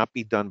this cannot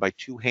be done by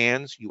 2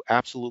 hands. You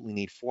absolutely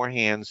need 4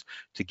 hands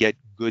to get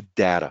good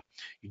data.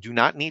 You do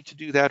not need to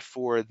do that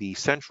for the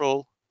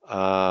central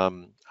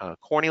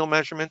corneal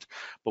measurement,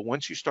 but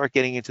once you start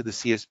getting into the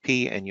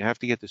CSP and you have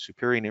to get the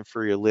superior and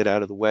inferior lid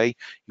out of the way,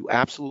 you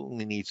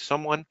absolutely need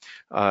someone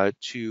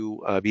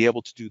to be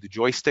able to do the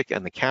joystick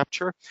and the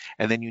capture,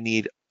 and then you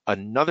need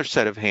another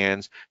set of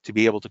hands to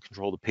be able to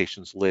control the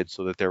patient's lid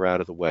so that they're out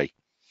of the way.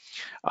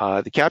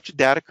 The captured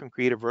data can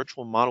create a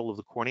virtual model of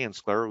the cornea and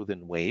sclera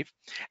within Wave,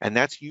 and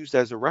that's used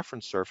as a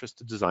reference surface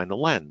to design the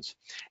lens.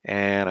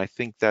 And I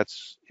think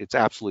it's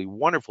absolutely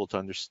wonderful to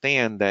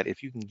understand that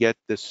if you can get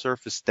this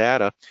surface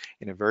data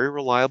in a very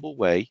reliable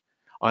way,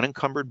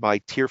 unencumbered by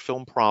tear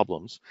film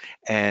problems,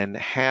 and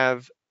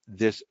have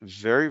this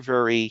very,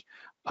 very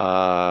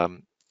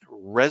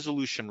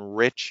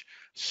resolution-rich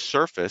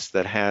surface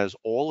that has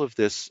all of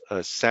this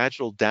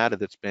sagittal data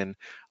that's been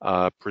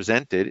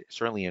presented,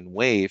 certainly in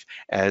Wave,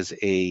 as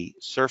a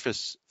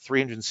surface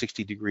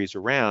 360 degrees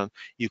around,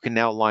 you can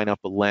now line up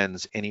a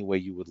lens any way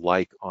you would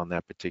like on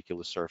that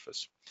particular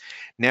surface.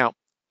 Now,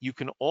 you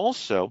can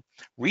also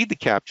read the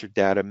captured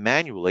data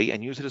manually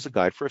and use it as a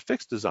guide for a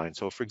fixed design.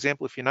 So for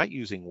example, if you're not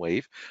using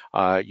Wave,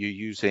 you're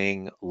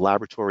using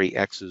Laboratory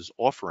X's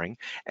offering,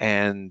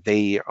 and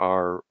they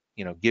are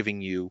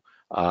giving you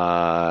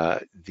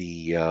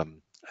the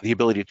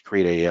ability to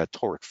create a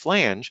toric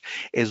flange.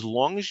 As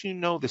long as you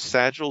know the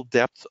sagittal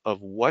depth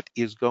of what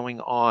is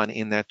going on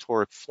in that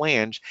toric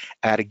flange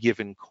at a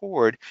given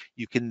chord,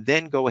 you can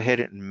then go ahead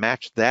and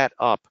match that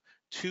up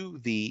to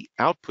the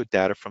output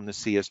data from the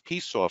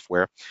CSP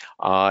software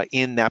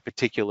in that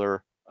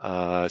particular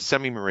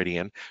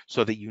semi-meridian,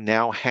 so that you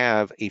now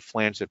have a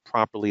flange that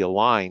properly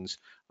aligns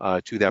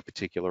to that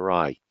particular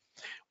eye.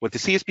 What the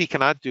CSP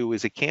cannot do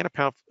is it can't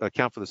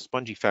account for the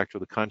spongy factor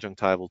of the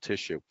conjunctival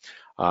tissue.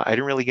 I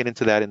didn't really get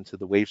into that into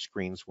the Wave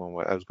screens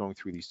when I was going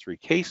through these 3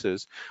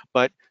 cases,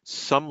 but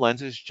some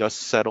lenses just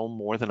settle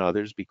more than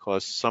others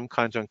because some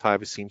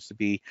conjunctiva seems to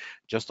be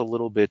just a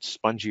little bit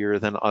spongier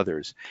than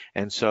others.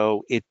 And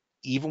so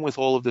even with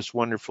all of this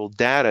wonderful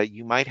data,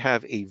 you might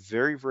have a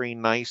very, very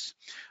nice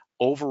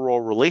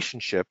overall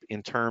relationship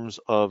in terms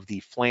of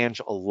the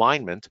flange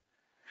alignment,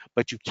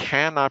 but you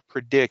cannot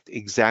predict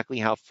exactly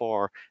how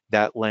far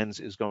that lens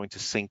is going to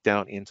sink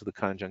down into the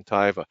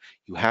conjunctiva.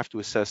 You have to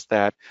assess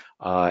that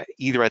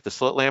either at the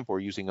slit lamp or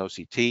using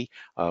OCT,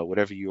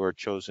 whatever your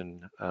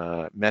chosen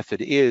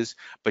method is,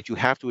 but you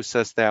have to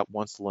assess that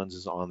once the lens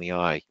is on the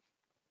eye.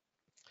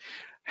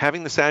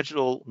 Having the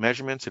sagittal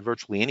measurements at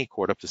virtually any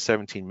chord up to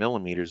 17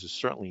 millimeters is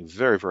certainly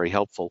very, very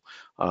helpful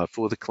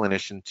for the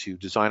clinician to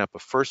design up a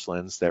first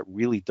lens that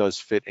really does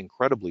fit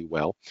incredibly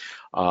well.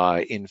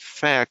 In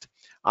fact,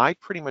 I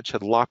pretty much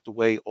had locked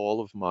away all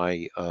of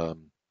my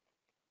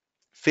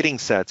fitting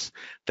sets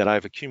that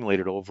I've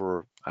accumulated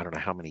over, I don't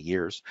know how many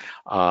years,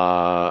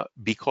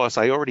 because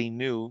I already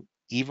knew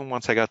even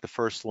once I got the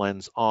first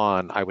lens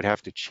on, I would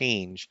have to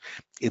change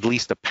at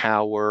least the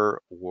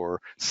power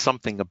or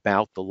something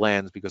about the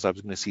lens because I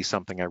was going to see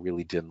something I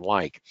really didn't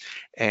like.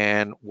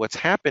 And what's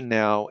happened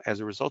now as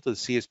a result of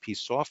the CSP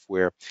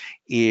software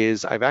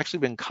is I've actually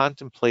been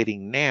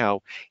contemplating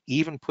now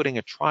even putting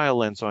a trial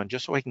lens on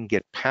just so I can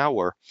get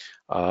power,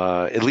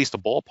 at least a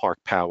ballpark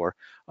power,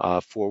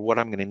 for what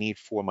I'm going to need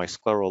for my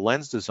scleral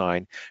lens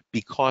design,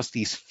 because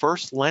these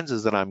first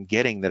lenses that I'm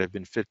getting that have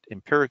been fit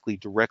empirically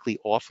directly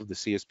off of the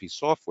CSP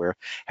software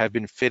have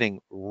been fitting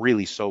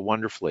really so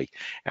wonderfully.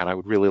 And I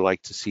would really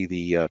like to see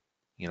the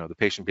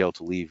patient be able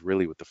to leave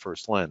really with the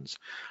first lens.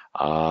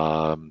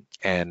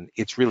 And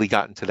it's really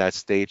gotten to that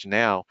stage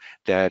now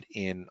that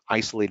in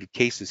isolated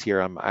cases here,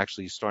 I'm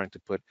actually starting to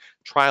put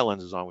trial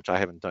lenses on, which I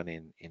haven't done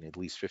in at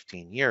least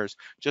 15 years,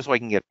 just so I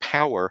can get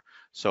power,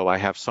 so I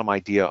have some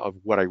idea of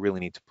what I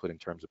really need to put in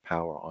terms of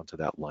power onto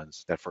that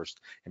lens, that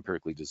first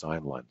empirically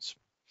designed lens.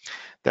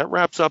 That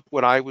wraps up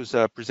what I was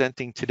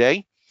presenting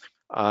today.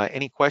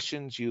 Any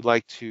questions you'd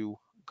like to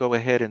go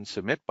ahead and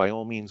submit, by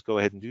all means, go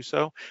ahead and do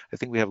so. I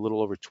think we have a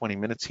little over 20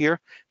 minutes here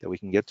that we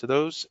can get to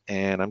those.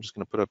 And I'm just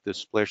going to put up this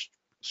splash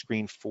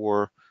screen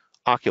for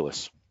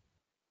OCULUS.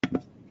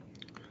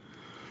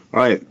 All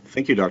right.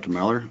 Thank you, Dr.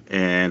 Maller,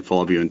 and for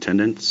all of you in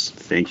attendance.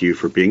 Thank you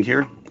for being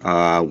here.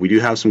 We do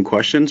have some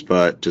questions,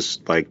 but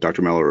just like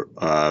Dr.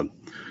 Maller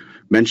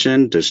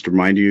mentioned, just to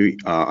remind you,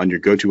 on your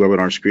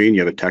GoToWebinar screen,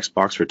 you have a text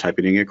box for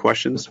typing in your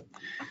questions.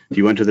 If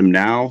you enter them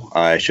now,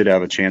 I should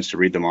have a chance to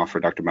read them off for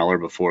Dr. Meller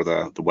before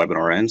the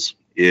webinar ends.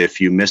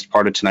 If you missed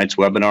part of tonight's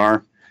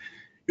webinar,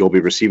 you'll be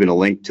receiving a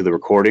link to the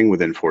recording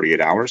within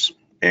 48 hours.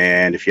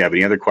 And if you have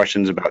any other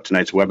questions about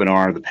tonight's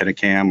webinar, the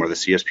Pentacam, or the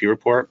CSP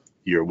report,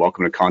 you're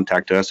welcome to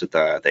contact us at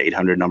the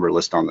 800 number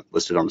listed on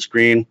the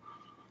screen,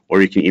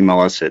 or you can email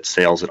us at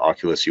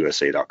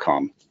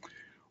sales@oculususa.com.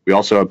 We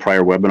also have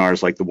prior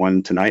webinars like the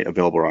one tonight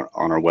available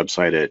on our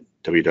website at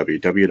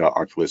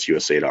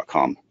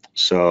www.oculususa.com.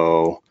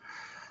 So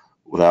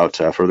without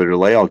further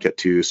delay, I'll get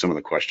to some of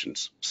the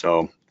questions.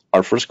 So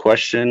our first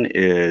question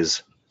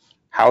is,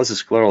 how is the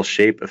scleral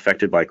shape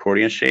affected by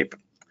cornea shape,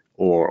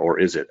 or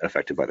is it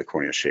affected by the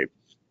cornea shape?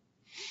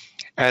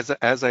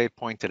 As I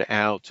pointed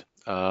out,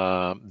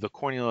 the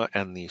cornea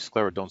and the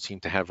sclera don't seem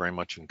to have very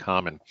much in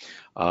common.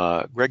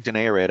 Greg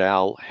Denayer et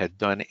al. Had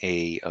done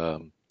a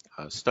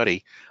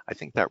study, I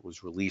think that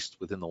was released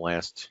within the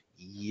last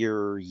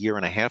year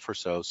and a half or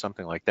so,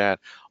 something like that,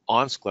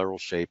 on scleral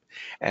shape,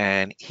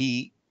 and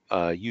he,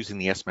 using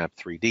the SMAP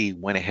 3D,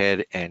 went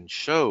ahead and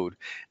showed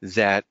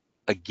that,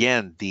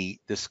 again, the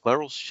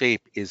scleral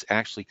shape is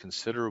actually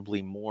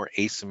considerably more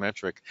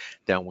asymmetric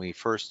than we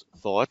first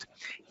thought.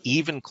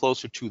 Even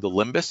closer to the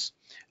limbus,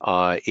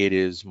 it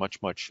is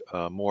much more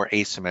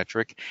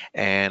asymmetric,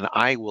 and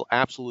I will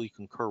absolutely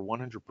concur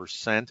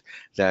 100%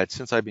 that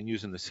since I've been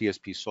using the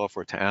CSP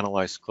software to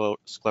analyze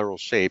scleral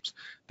shapes,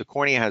 the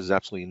cornea has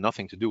absolutely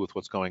nothing to do with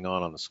what's going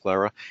on the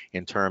sclera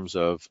in terms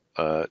of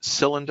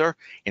cylinder,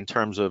 in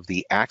terms of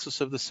the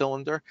axis of the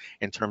cylinder,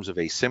 in terms of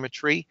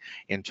asymmetry,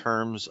 in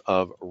terms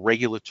of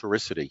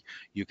regulatoricity.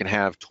 You can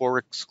have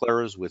toric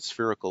scleras with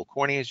spherical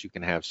corneas, you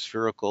can have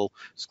spherical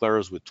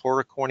scleras with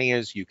toric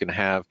corneas, you can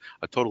have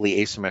a totally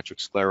asymmetric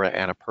sclera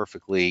and a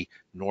perfectly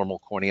normal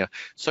cornea,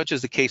 such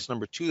as the case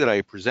number 2 that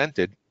I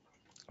presented.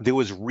 There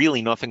was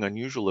really nothing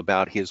unusual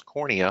about his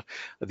cornea.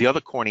 The other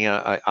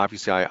cornea,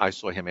 obviously I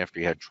saw him after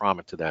he had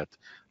trauma to that,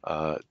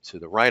 to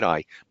the right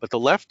eye, but the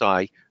left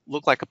eye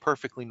looked like a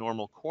perfectly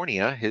normal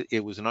cornea.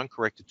 It was an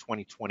uncorrected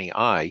 20/20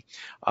 eye,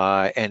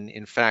 and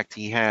in fact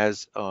he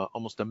has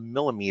almost a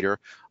millimeter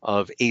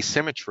of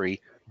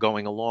asymmetry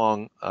going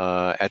along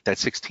at that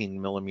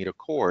 16 millimeter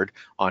chord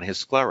on his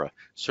sclera.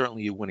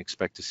 Certainly you wouldn't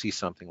expect to see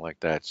something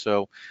like that.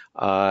 So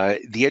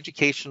the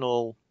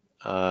educational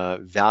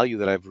value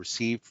that I've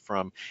received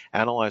from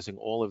analyzing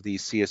all of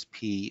these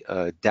CSP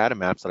data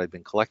maps that I've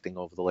been collecting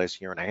over the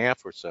last year and a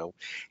half or so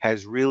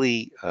has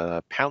really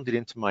pounded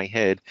into my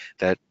head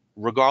that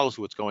regardless of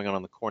what's going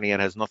on the cornea, it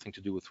has nothing to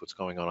do with what's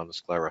going on the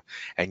sclera,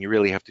 and you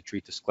really have to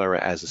treat the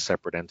sclera as a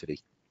separate entity.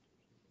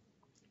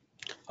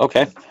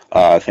 Okay,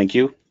 thank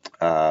you.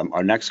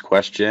 Our next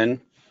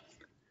question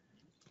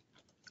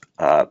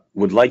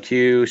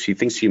she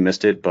thinks you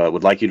missed it, but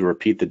would like you to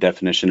repeat the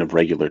definition of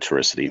regular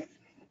toricity.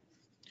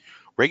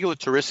 Regular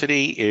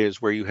toricity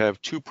is where you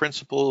have two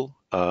principal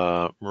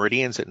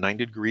meridians at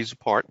 90 degrees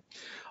apart.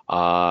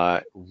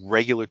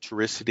 Regular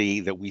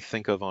toricity that we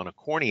think of on a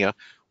cornea,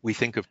 we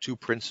think of two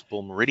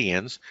principal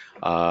meridians.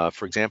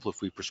 For example,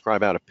 if we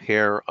prescribe out a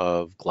pair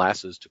of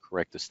glasses to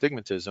correct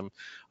astigmatism,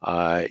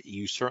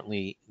 you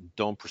certainly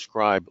don't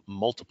prescribe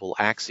multiple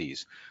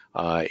axes.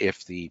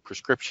 If the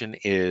prescription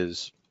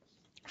is,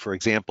 for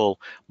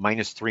example,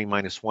 -3,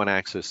 -1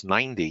 axis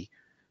 90,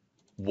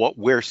 what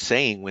we're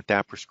saying with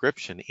that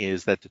prescription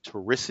is that the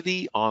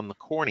toricity on the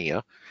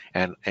cornea,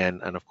 and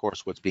of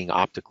course what's being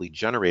optically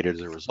generated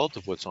as a result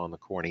of what's on the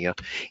cornea,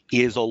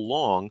 is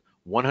along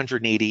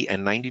 180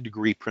 and 90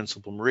 degree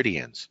principal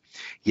meridians.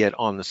 Yet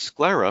on the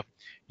sclera,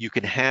 you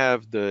can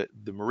have the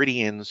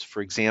meridians,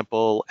 for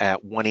example,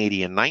 at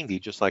 180 and 90,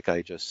 just like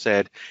I just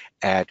said,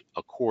 at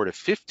a chord of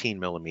 15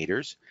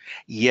 millimeters,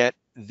 yet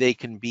they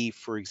can be,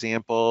 for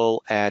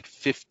example, at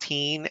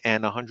 15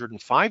 and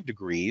 105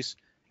 degrees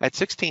at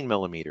 16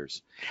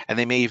 millimeters, and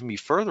they may even be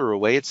further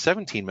away at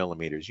 17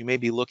 millimeters. You may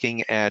be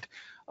looking at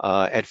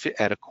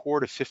a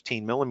chord of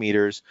 15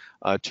 millimeters,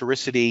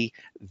 toricity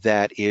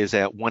that is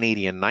at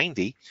 180 and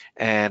 90,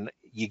 and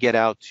you get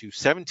out to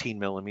 17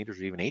 millimeters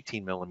or even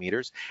 18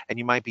 millimeters, and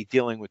you might be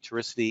dealing with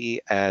toricity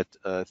at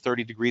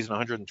 30 degrees and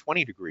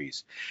 120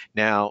 degrees.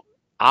 Now,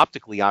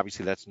 optically,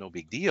 obviously, that's no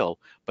big deal,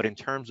 but in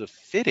terms of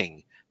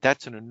fitting,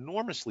 that's an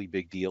enormously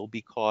big deal,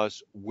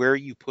 because where are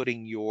you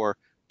putting your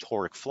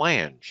toric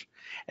flange?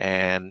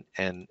 And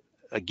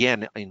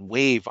again, in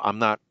wave, I'm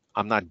not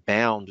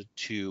bound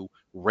to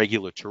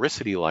regular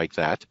toricity like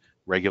that,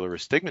 regular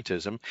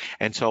astigmatism,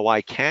 and so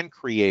I can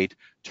create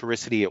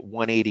toricity at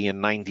 180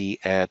 and 90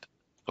 at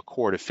a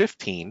chord of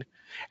 15,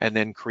 and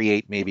then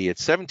create maybe at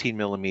 17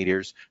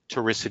 millimeters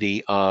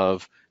toricity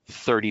of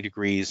 30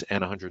 degrees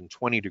and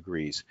 120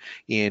 degrees.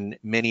 In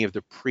many of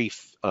the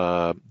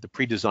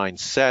pre-designed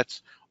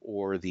sets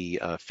or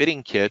the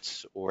fitting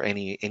kits or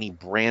any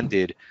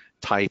branded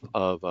type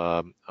of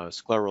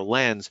scleral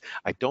lens,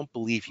 I don't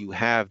believe you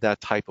have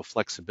that type of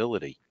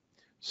flexibility.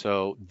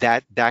 So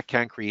that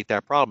can create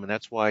that problem, and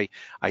that's why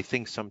I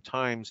think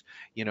sometimes,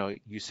 you know,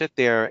 you sit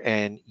there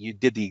and you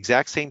did the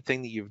exact same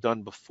thing that you've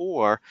done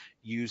before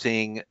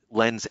using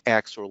lens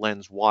X or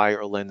lens Y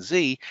or lens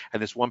Z,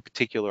 and this one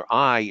particular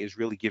eye is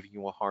really giving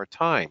you a hard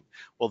time.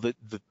 Well, the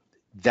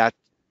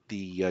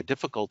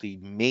difficulty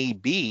may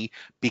be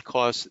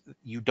because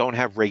you don't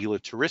have regular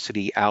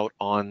toricity out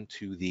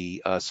onto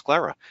the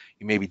sclera.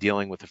 You may be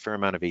dealing with a fair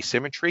amount of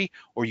asymmetry,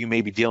 or you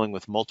may be dealing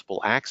with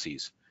multiple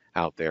axes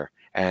out there,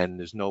 and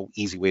there's no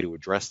easy way to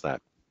address that.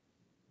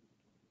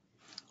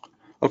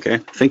 Okay,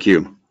 thank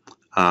you.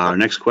 Sure.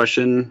 Next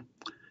question.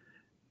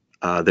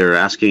 They're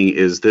asking,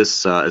 is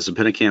this is a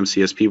Pentacam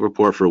CSP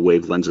report for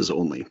wave lenses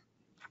only?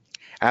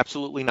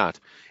 Absolutely not.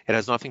 It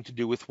has nothing to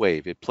do with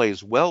wave. It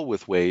plays well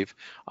with wave,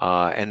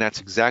 and that's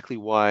exactly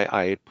why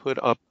I had put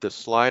up the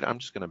slide. I'm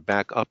just going to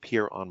back up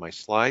here on my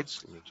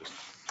slides. Let me just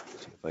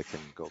see if I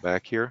can go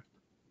back here.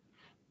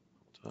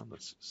 Hold on,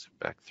 let's sit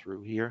back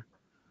through here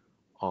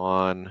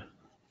on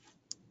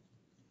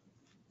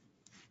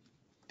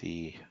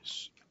the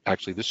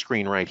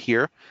screen right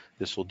here.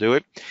 This will do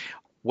it.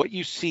 What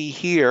you see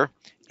here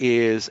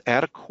is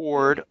at a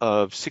chord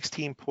of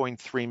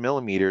 16.3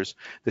 millimeters,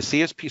 the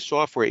CSP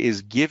software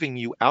is giving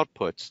you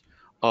outputs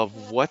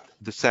of what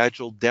the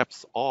sagittal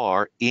depths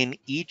are in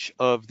each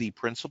of the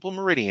principal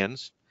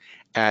meridians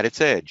at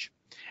its edge.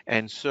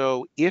 And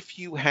so if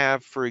you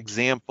have, for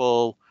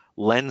example,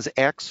 lens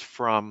X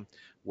from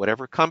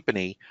whatever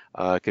company,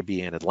 it could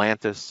be an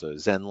Atlantis, a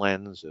Zen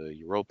lens, a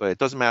Europa, it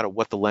doesn't matter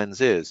what the lens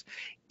is.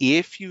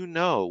 If you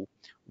know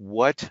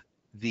what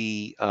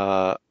the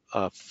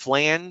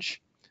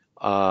flange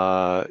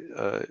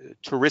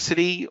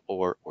toricity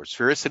or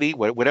sphericity,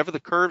 whatever the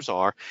curves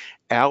are,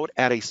 out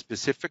at a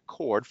specific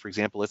chord, for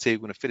example, let's say you're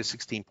going to fit a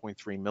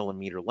 16.3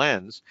 millimeter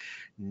lens,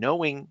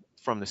 knowing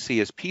from the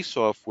CSP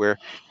software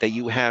that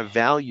you have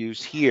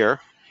values here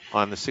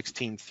on the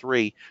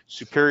 16.3,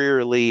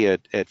 superiorly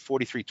at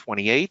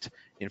 43.28,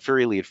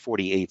 inferiorly at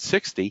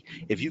 48.60,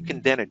 if you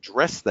can then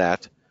address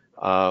that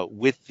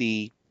with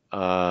the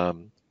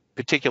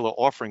particular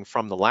offering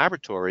from the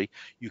laboratory,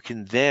 you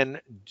can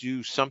then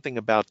do something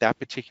about that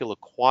particular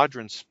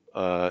quadrant's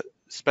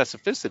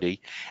specificity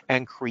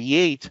and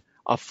create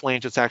a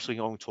flange that's actually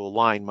going to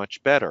align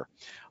much better.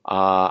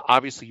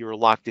 Obviously, you're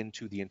locked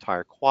into the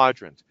entire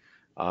quadrant.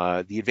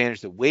 The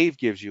advantage that wave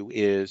gives you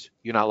is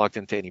you're not locked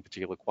into any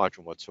particular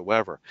quadrant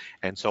whatsoever.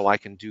 And so I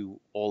can do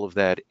all of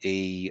that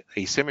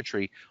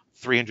asymmetry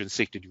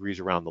 360 degrees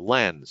around the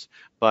lens.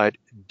 But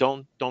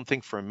don't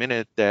think for a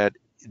minute that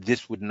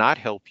this would not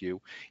help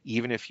you,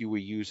 even if you were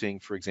using,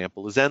 for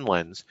example, a Zen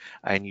lens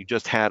and you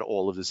just had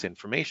all of this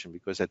information,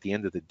 because at the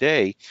end of the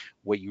day,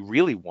 what you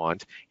really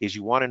want is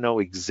you want to know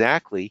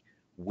exactly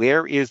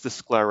where is the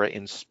sclera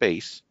in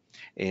space.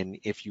 And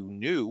if you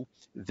knew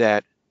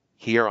that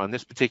here on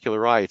this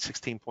particular eye at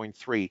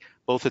 16.3,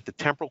 both at the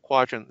temporal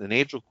quadrant and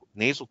the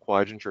nasal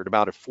quadrant are at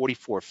about a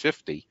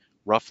 4450,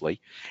 roughly,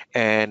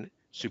 and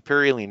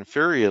superiorly and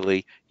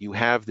inferiorly, you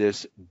have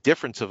this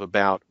difference of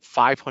about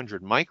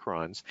 500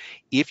 microns.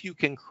 If you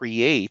can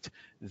create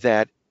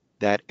that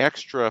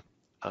extra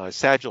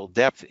sagittal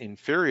depth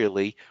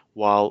inferiorly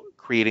while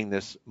creating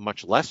this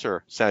much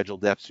lesser sagittal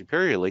depth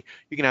superiorly,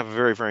 you can have a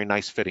very, very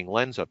nice fitting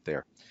lens up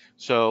there.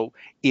 So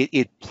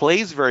it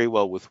plays very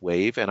well with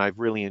wave, and I've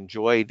really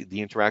enjoyed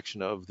the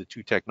interaction of the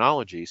two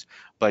technologies,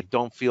 but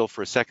don't feel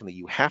for a second that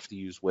you have to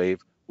use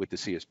wave with the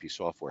CSP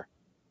software.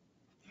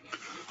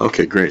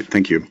 Okay, great.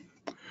 Thank you.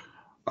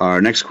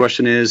 Our next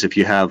question is, if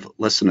you have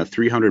less than a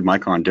 300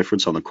 micron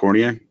difference on the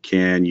cornea,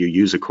 can you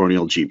use a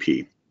corneal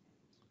GP?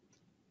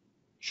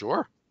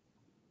 Sure,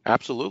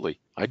 absolutely.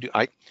 I do.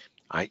 I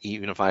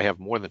even if I have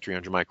more than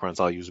 300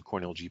 microns, I'll use a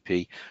corneal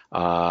GP.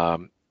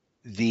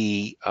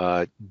 The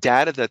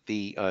data that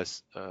the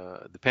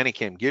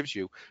Pentacam gives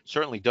you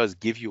certainly does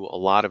give you a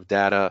lot of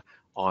data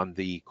on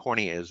the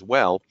cornea as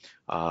well.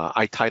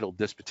 I titled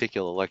this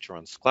particular lecture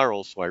on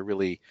Scleral, so I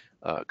really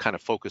kind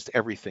of focused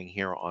everything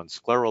here on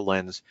scleral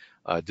lens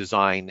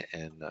design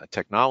and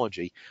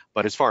technology.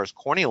 But as far as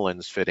corneal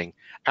lens fitting,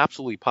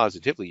 absolutely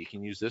positively, you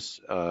can use this.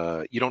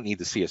 You don't need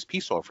the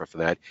CSP software for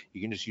that.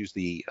 You can just use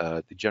the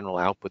general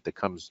output that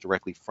comes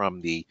directly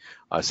from the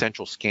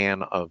central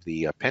scan of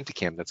the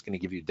Pentacam. That's going to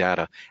give you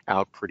data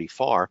out pretty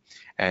far,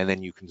 and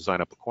then you can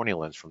design up a corneal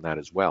lens from that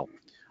as well.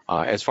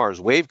 As far as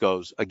wave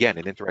goes, again,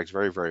 it interacts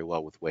very, very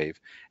well with wave.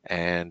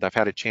 And I've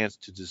had a chance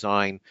to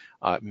design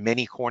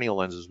many corneal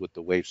lenses with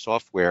the wave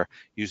software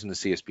using the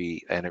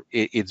CSP, and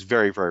it's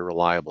very, very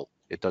reliable.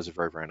 It does a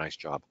very, very nice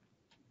job.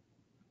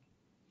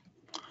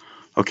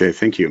 Okay,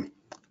 thank you.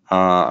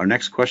 Our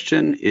next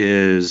question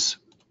is,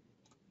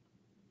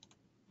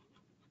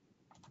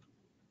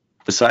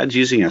 besides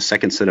using a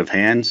second set of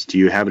hands, do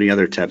you have any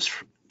other tips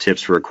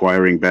for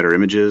acquiring better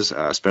images,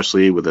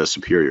 especially with a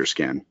superior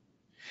scan?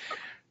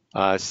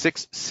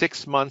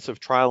 6 months of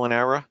trial and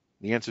error?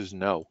 The answer is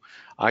no.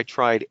 I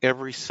tried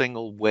every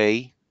single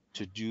way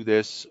to do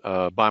this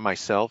by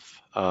myself,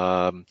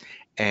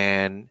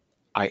 and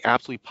I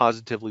absolutely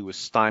positively was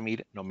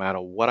stymied no matter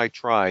what I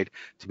tried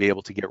to be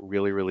able to get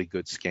really, really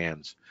good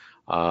scans.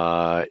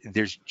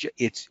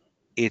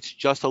 It's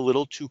just a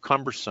little too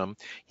cumbersome.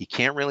 You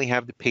can't really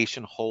have the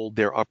patient hold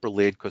their upper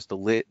lid because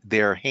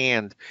their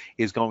hand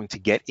is going to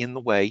get in the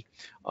way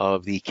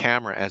of the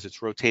camera as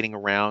it's rotating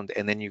around,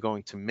 and then you're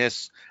going to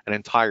miss an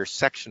entire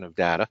section of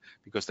data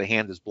because the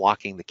hand is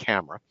blocking the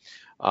camera.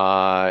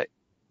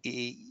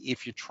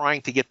 If you're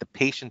trying to get the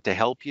patient to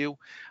help you,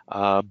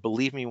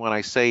 believe me when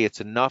I say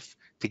it's enough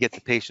to get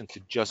the patient to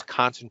just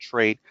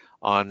concentrate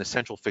on the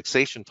central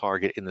fixation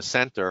target in the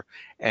center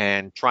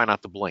and try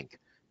not to blink.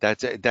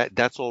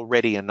 That's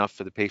already enough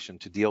for the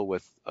patient to deal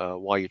with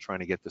while you're trying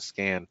to get the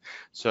scan.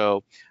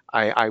 So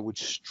I would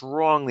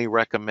strongly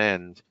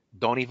recommend,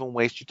 don't even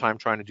waste your time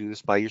trying to do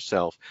this by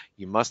yourself.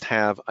 You must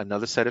have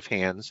another set of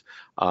hands,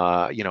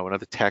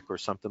 another tech or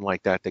something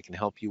like that that can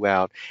help you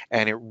out.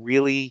 And it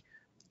really,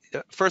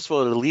 first of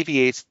all, it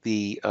alleviates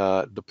the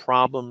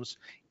problems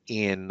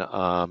in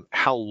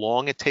how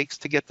long it takes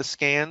to get the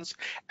scans,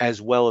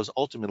 as well as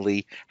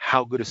ultimately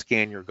how good a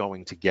scan you're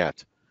going to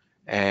get.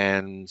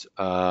 And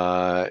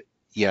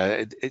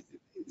yeah,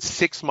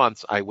 6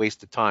 months I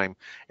wasted time,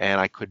 and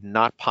I could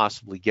not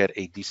possibly get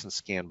a decent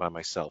scan by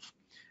myself.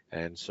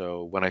 And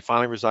so when I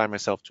finally resigned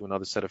myself to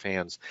another set of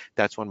hands,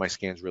 that's when my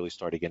scans really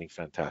started getting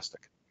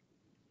fantastic.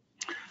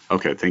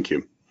 Okay, thank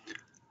you.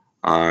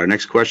 Our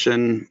next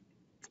question.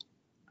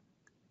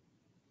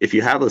 If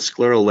you have a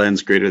scleral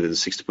lens greater than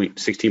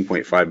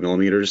 16.5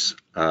 millimeters,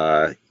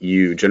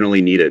 you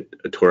generally need a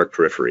toric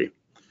periphery.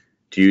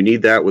 Do you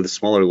need that with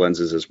smaller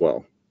lenses as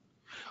well?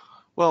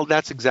 Well,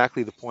 that's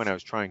exactly the point I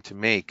was trying to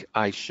make.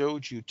 I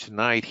showed you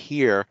tonight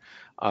here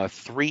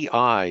 3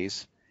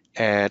 eyes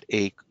at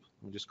a,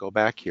 let me just go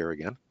back here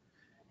again.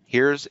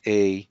 Here's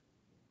at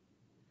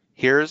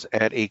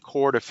a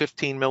chord of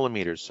 15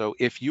 millimeters. So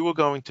if you were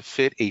going to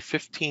fit a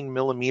 15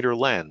 millimeter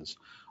lens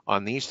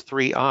on these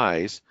 3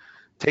 eyes,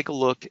 take a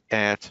look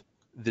at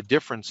the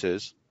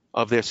differences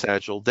of their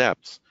sagittal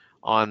depths.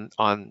 On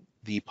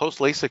the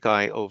post-LASIK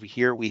eye over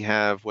here, we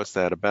have, what's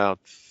that, about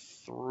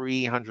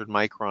 300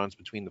 microns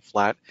between the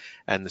flat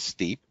and the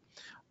steep.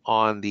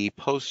 On the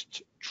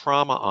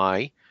post-trauma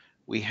eye,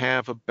 we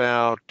have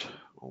about,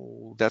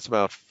 that's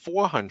about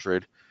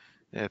 400,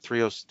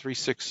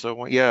 306,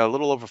 so yeah, a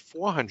little over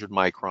 400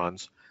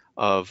 microns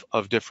of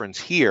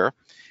difference here.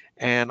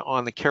 And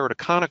on the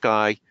keratoconic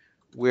eye,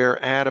 we're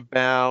at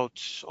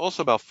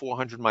also about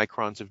 400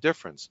 microns of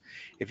difference.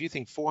 If you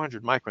think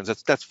 400 microns,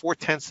 that's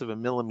 4/10 of a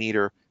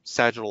millimeter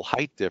sagittal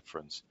height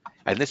difference.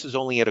 And this is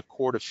only at a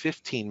chord of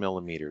 15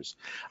 millimeters.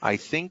 I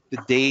think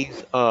the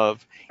days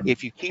of,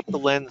 if you keep the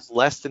lens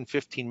less than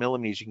 15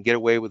 millimeters, you can get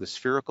away with a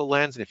spherical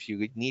lens. And if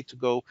you need to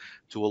go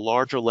to a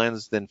larger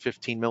lens than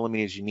 15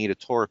 millimeters, you need a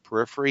toric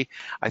periphery.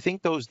 I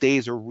think those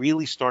days are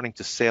really starting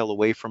to sail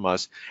away from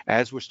us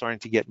as we're starting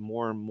to get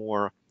more and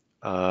more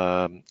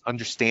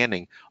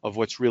understanding of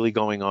what's really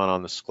going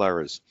on the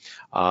scleras.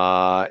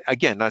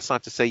 Again, that's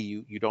not to say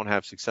you don't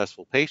have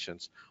successful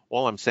patients.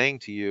 All I'm saying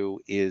to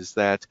you is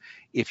that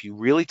if you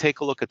really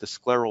take a look at the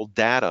scleral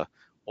data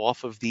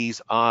off of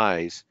these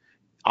eyes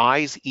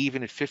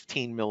even at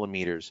 15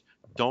 millimeters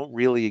don't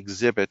really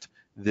exhibit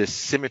this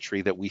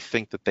symmetry that we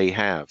think that they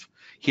have.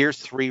 Here's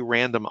 3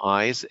 random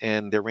eyes,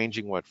 and they're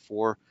ranging,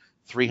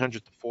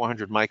 300 to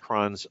 400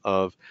 microns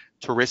of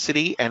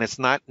toricity, and it's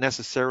not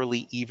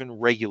necessarily even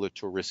regular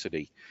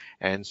toricity.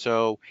 And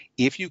so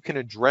if you can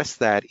address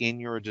that in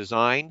your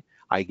design,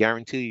 I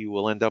guarantee you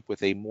will end up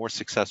with a more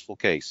successful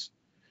case.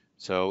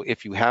 So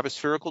if you have a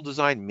spherical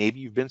design, maybe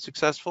you've been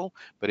successful,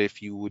 but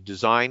if you would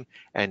design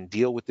and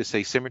deal with this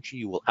asymmetry,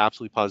 you will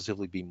absolutely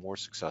positively be more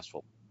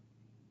successful.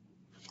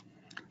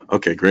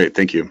 Okay, great.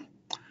 Thank you.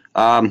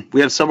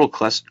 We have several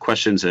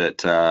questions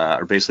that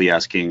are basically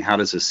asking, how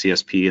does the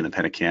CSP and the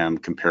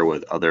Pentacam compare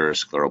with other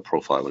scleral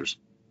profilers?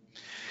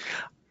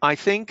 I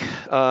think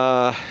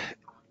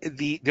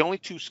the only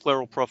 2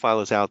 scleral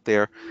profilers out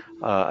there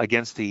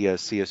against the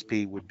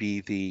CSP would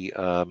be the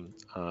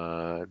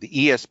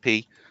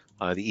ESP,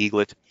 the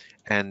eaglet,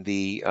 and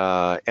the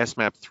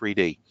SMAP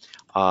 3D.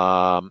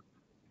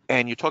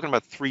 And you're talking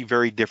about 3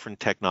 very different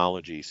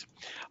technologies.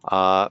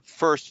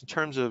 First, in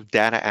terms of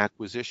data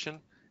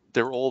acquisition,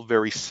 they're all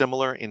very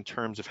similar in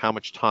terms of how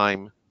much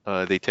time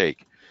they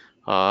take.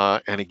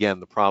 And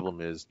again, the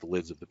problem is the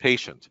lids of the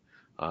patient.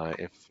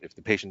 If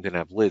the patient didn't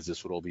have lids,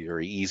 this would all be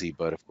very easy,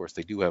 but of course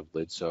they do have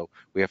lids, so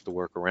we have to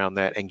work around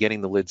that. And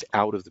getting the lids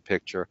out of the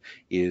picture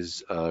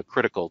is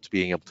critical to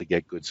being able to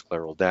get good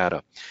scleral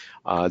data.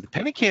 The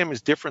Pentacam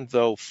is different,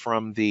 though,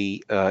 from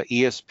the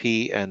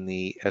ESP and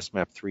the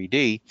SMAP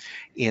 3D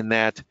in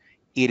that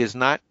it is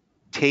not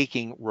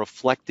taking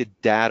reflected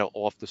data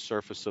off the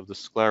surface of the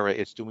sclera,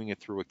 it's doing it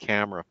through a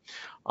camera,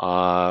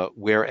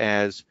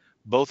 whereas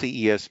both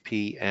the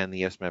ESP and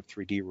the SMAP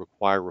 3D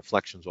require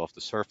reflections off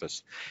the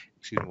surface.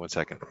 Excuse me 1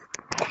 second.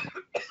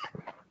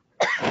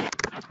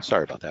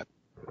 Sorry about that.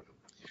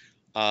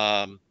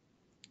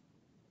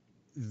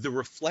 The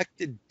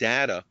reflected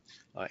data,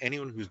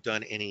 anyone who's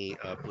done any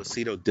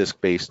Placido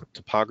disc-based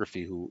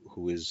topography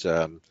who is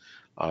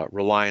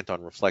reliant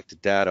on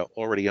reflected data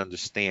already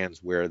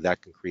understands where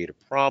that can create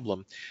a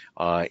problem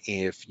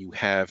if you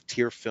have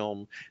tear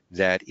film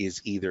that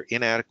is either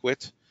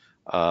inadequate,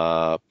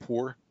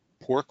 poor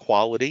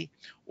quality,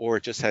 or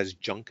it just has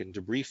junk and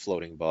debris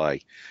floating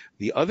by.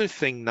 The other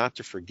thing not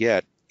to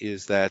forget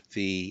is that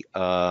the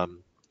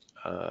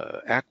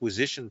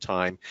acquisition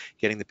time,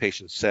 getting the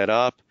patient set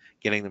up,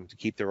 getting them to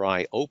keep their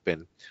eye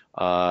open,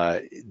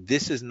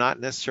 this is not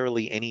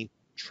necessarily any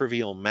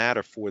trivial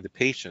matter for the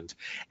patient,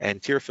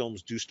 and tear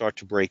films do start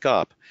to break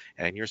up,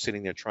 and you're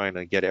sitting there trying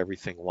to get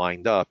everything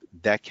lined up.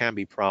 That can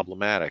be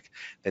problematic.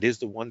 That is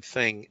the one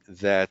thing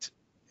that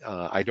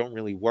I don't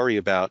really worry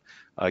about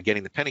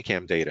getting the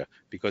Penticam data,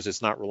 because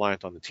it's not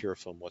reliant on the tear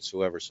film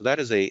whatsoever. So that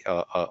is a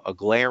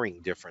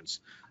glaring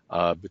difference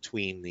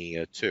between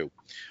the two.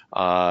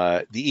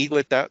 The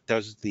eaglet, that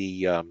does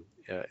the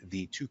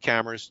two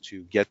cameras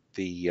to get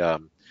the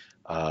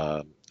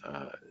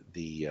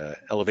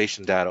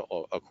elevation data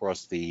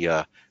across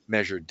the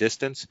measured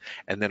distance,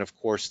 and then of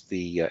course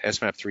the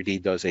SMAP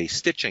 3D does a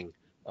stitching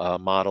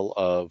model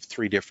of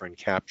 3 different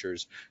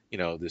captures. You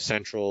know, the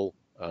central,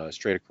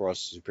 straight across,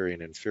 superior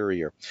and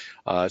inferior.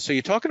 So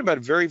you're talking about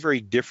very,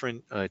 very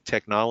different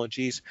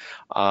technologies.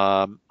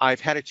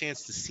 I've had a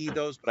chance to see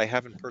those, but I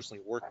haven't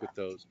personally worked with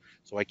those,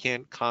 so I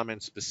can't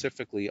comment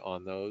specifically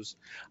on those.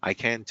 I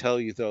can tell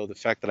you, though, the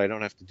fact that I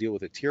don't have to deal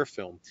with a tear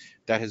film,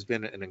 that has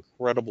been an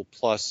incredible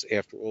plus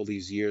after all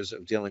these years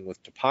of dealing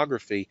with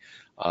topography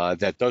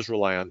that does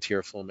rely on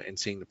tear film and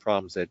seeing the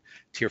problems that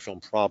tear film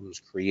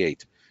problems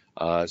create.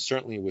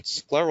 Certainly with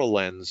scleral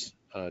lens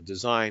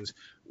designs,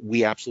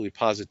 we absolutely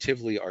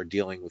positively are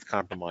dealing with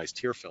compromised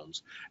tear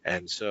films.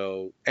 And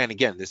so, and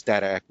again, this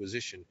data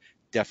acquisition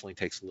definitely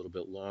takes a little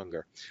bit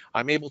longer.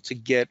 I'm able to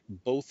get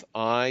both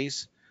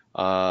eyes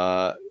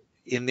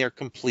in their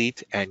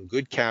complete and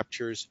good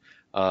captures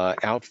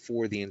out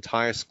for the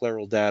entire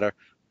scleral data,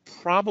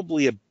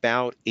 probably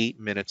about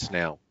 8 minutes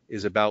now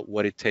is about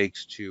what it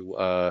takes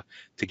to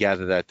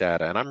gather that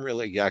data. And I'm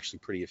really actually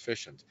pretty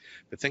efficient.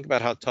 But think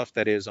about how tough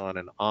that is on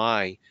an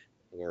eye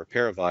or a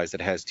pair of eyes that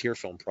has tear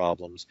film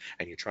problems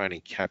and you're trying to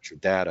capture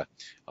data.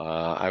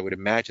 I would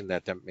imagine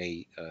that that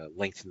may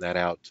lengthen that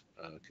out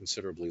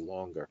considerably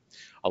longer.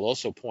 I'll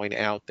also point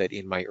out that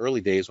in my early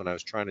days when I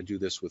was trying to do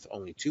this with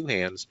only 2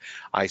 hands,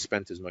 I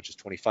spent as much as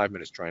 25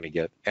 minutes trying to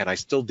get, and I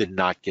still did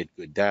not get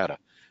good data.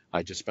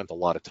 I just spent a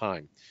lot of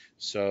time.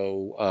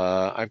 So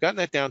I've gotten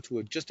that down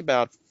to just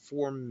about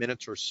 4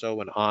 minutes or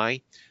so an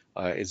eye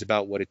is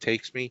about what it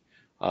takes me.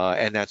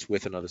 And that's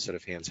with another set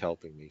of hands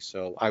helping me.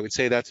 So I would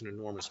say that's an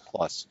enormous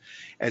plus.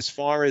 As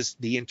far as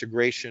the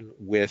integration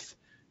with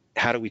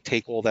how do we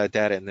take all that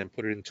data and then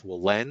put it into a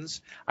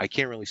lens, I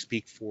can't really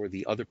speak for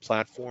the other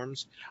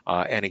platforms.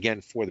 And again,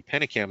 for the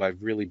Penticam,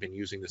 I've really been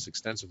using this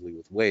extensively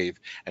with Wave,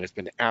 and it's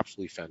been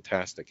absolutely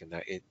fantastic. And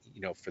that it,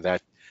 you know, for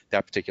that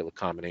particular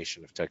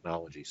combination of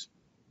technologies.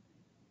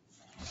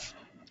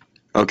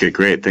 Okay,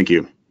 great. Thank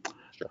you.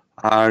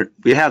 Sure.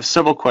 We have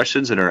several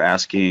questions that are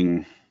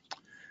asking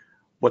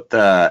what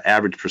the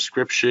average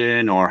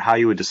prescription or how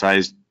you would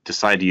decide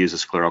to use a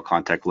scleral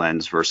contact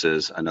lens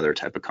versus another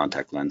type of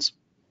contact lens.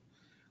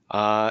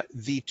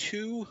 The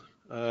two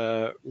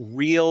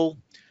real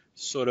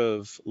sort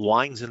of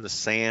lines in the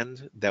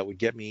sand that would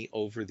get me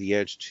over the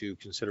edge to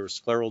consider a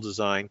scleral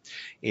design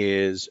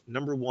is,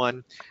 number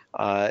one,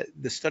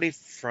 the study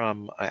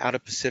from out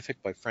of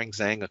Pacific by Frank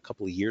Zhang a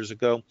couple of years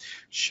ago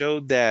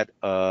showed that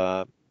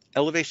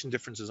elevation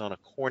differences on a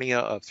cornea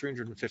of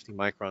 350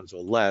 microns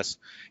or less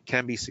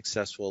can be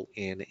successful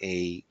in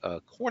a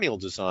corneal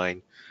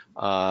design.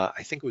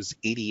 I think it was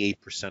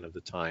 88% of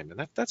the time,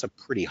 and that's a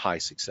pretty high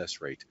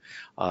success rate.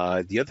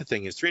 The other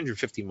thing is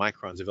 350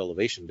 microns of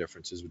elevation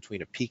differences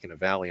between a peak and a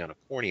valley on a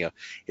cornea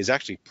is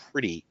actually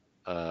pretty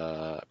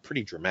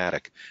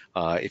dramatic.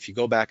 If you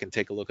go back and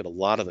take a look at a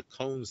lot of the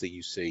cones that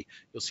you see,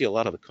 you'll see a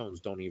lot of the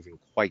cones don't even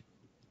quite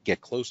get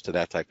close to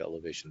that type of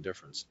elevation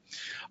difference.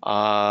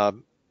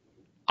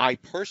 I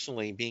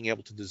personally, being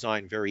able to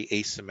design very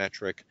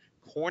asymmetric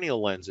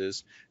corneal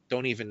lenses,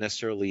 don't even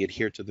necessarily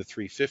adhere to the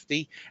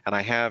 350, and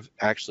I have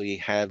actually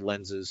had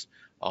lenses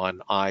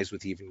on eyes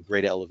with even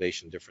greater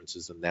elevation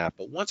differences than that.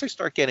 But once I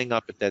start getting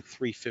up at that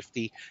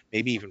 350,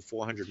 maybe even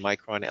 400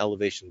 micron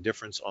elevation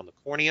difference on the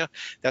cornea,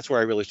 that's where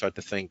I really start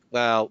to think,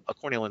 well, a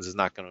corneal lens is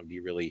not going to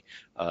be really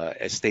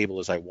as stable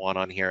as I want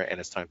on here, and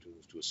it's time to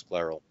move to a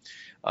scleral.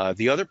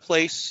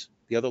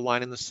 The other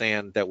line in the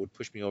sand that would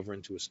push me over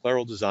into a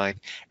scleral design,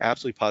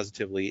 absolutely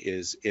positively,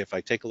 is if I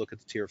take a look at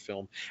the tear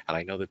film and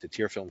I know that the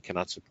tear film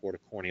cannot support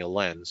a corneal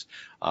lens,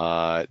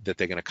 that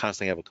they're going to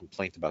constantly have a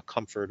complaint about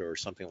comfort or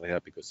something like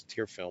that because the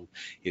tear film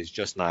is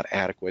just not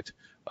adequate,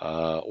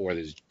 or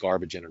there's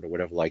garbage in it or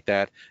whatever like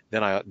that,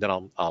 then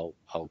I'll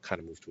kind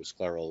of move to a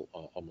scleral,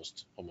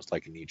 almost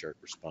like a knee-jerk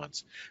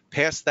response.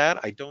 Past that,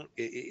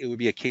 it would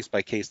be a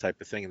case-by-case type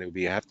of thing, and it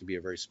would have to be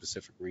a very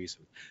specific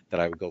reason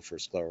that I would go for a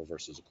scleral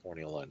versus a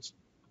corneal lens.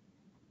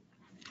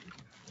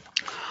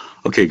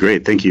 Okay,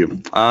 great. Thank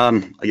you.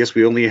 I guess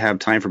we only have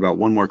time for about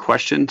one more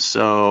question.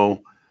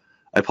 So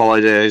I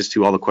apologize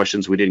to all the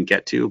questions we didn't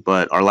get to,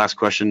 but our last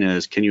question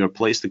is, can you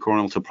replace the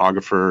corneal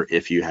topographer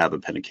if you have a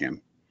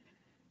Pentacam?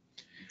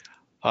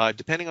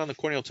 Depending on the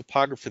corneal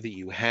topographer that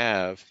you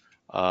have,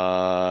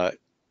 I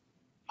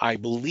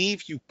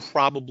believe you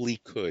probably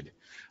could.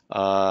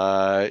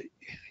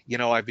 You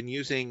know, I've been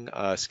using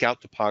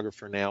Scout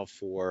Topographer now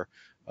for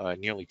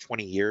nearly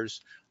 20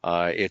 years.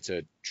 It's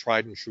a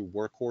tried and true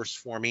workhorse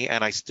for me,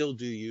 and I still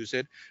do use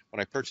it. When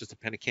I purchased the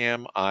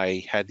Pentacam,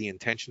 I had the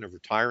intention of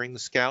retiring the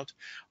Scout.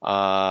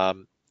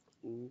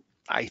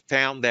 I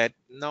found that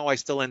no, I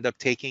still end up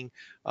taking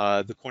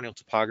the corneal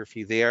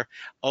topography there,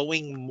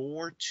 owing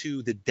more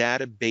to the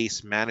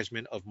database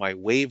management of my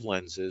wave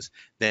lenses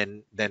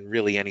than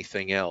really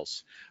anything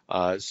else.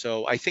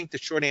 So I think the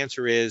short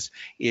answer is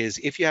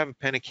if you have a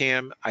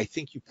Pentacam, I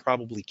think you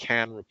probably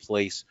can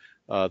replace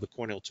the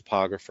corneal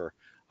topographer.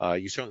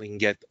 You certainly can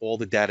get all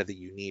the data that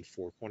you need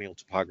for corneal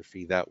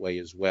topography that way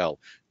as well.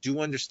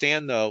 Do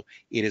understand, though,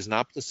 it is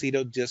not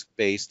placido disc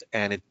based,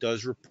 and it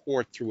does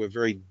report through a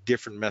very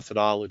different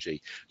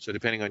methodology. So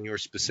depending on your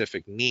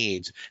specific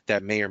needs,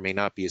 that may or may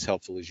not be as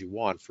helpful as you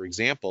want. For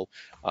example,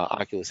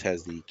 Oculus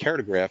has the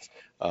Keratograph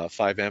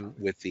 5M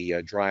with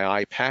the dry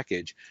eye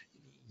package.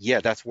 Yeah,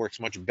 that works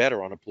much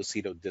better on a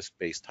placido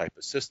disc-based type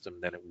of system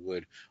than it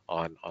would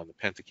on the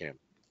Pentacam.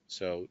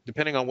 So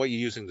depending on what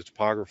you're using the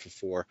topographer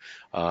for,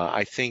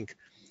 I think,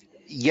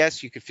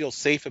 yes, you could feel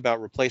safe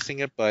about replacing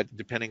it, but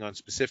depending on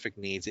specific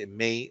needs, it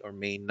may or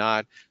may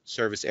not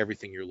service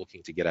everything you're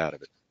looking to get out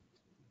of it.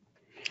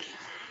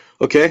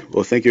 Okay,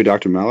 well, thank you,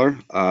 Dr. Meller.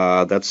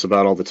 That's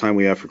about all the time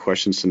we have for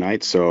questions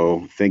tonight.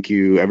 So thank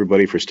you,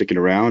 everybody, for sticking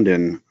around.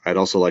 And I'd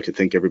also like to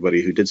thank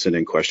everybody who did send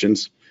in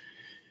questions.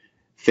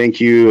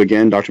 Thank you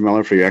again, Dr.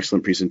 Meller, for your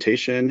excellent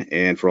presentation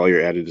and for all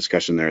your added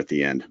discussion there at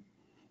the end.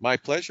 My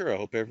pleasure. I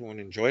hope everyone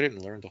enjoyed it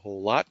and learned a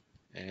whole lot.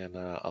 And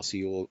I'll see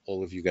you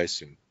all of you guys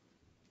soon.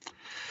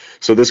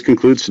 So this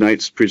concludes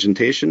tonight's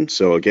presentation.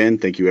 So again,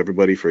 thank you,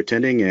 everybody, for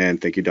attending. And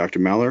thank you, Dr.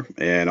 Meller.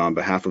 And on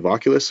behalf of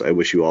Oculus, I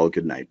wish you all a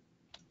good night.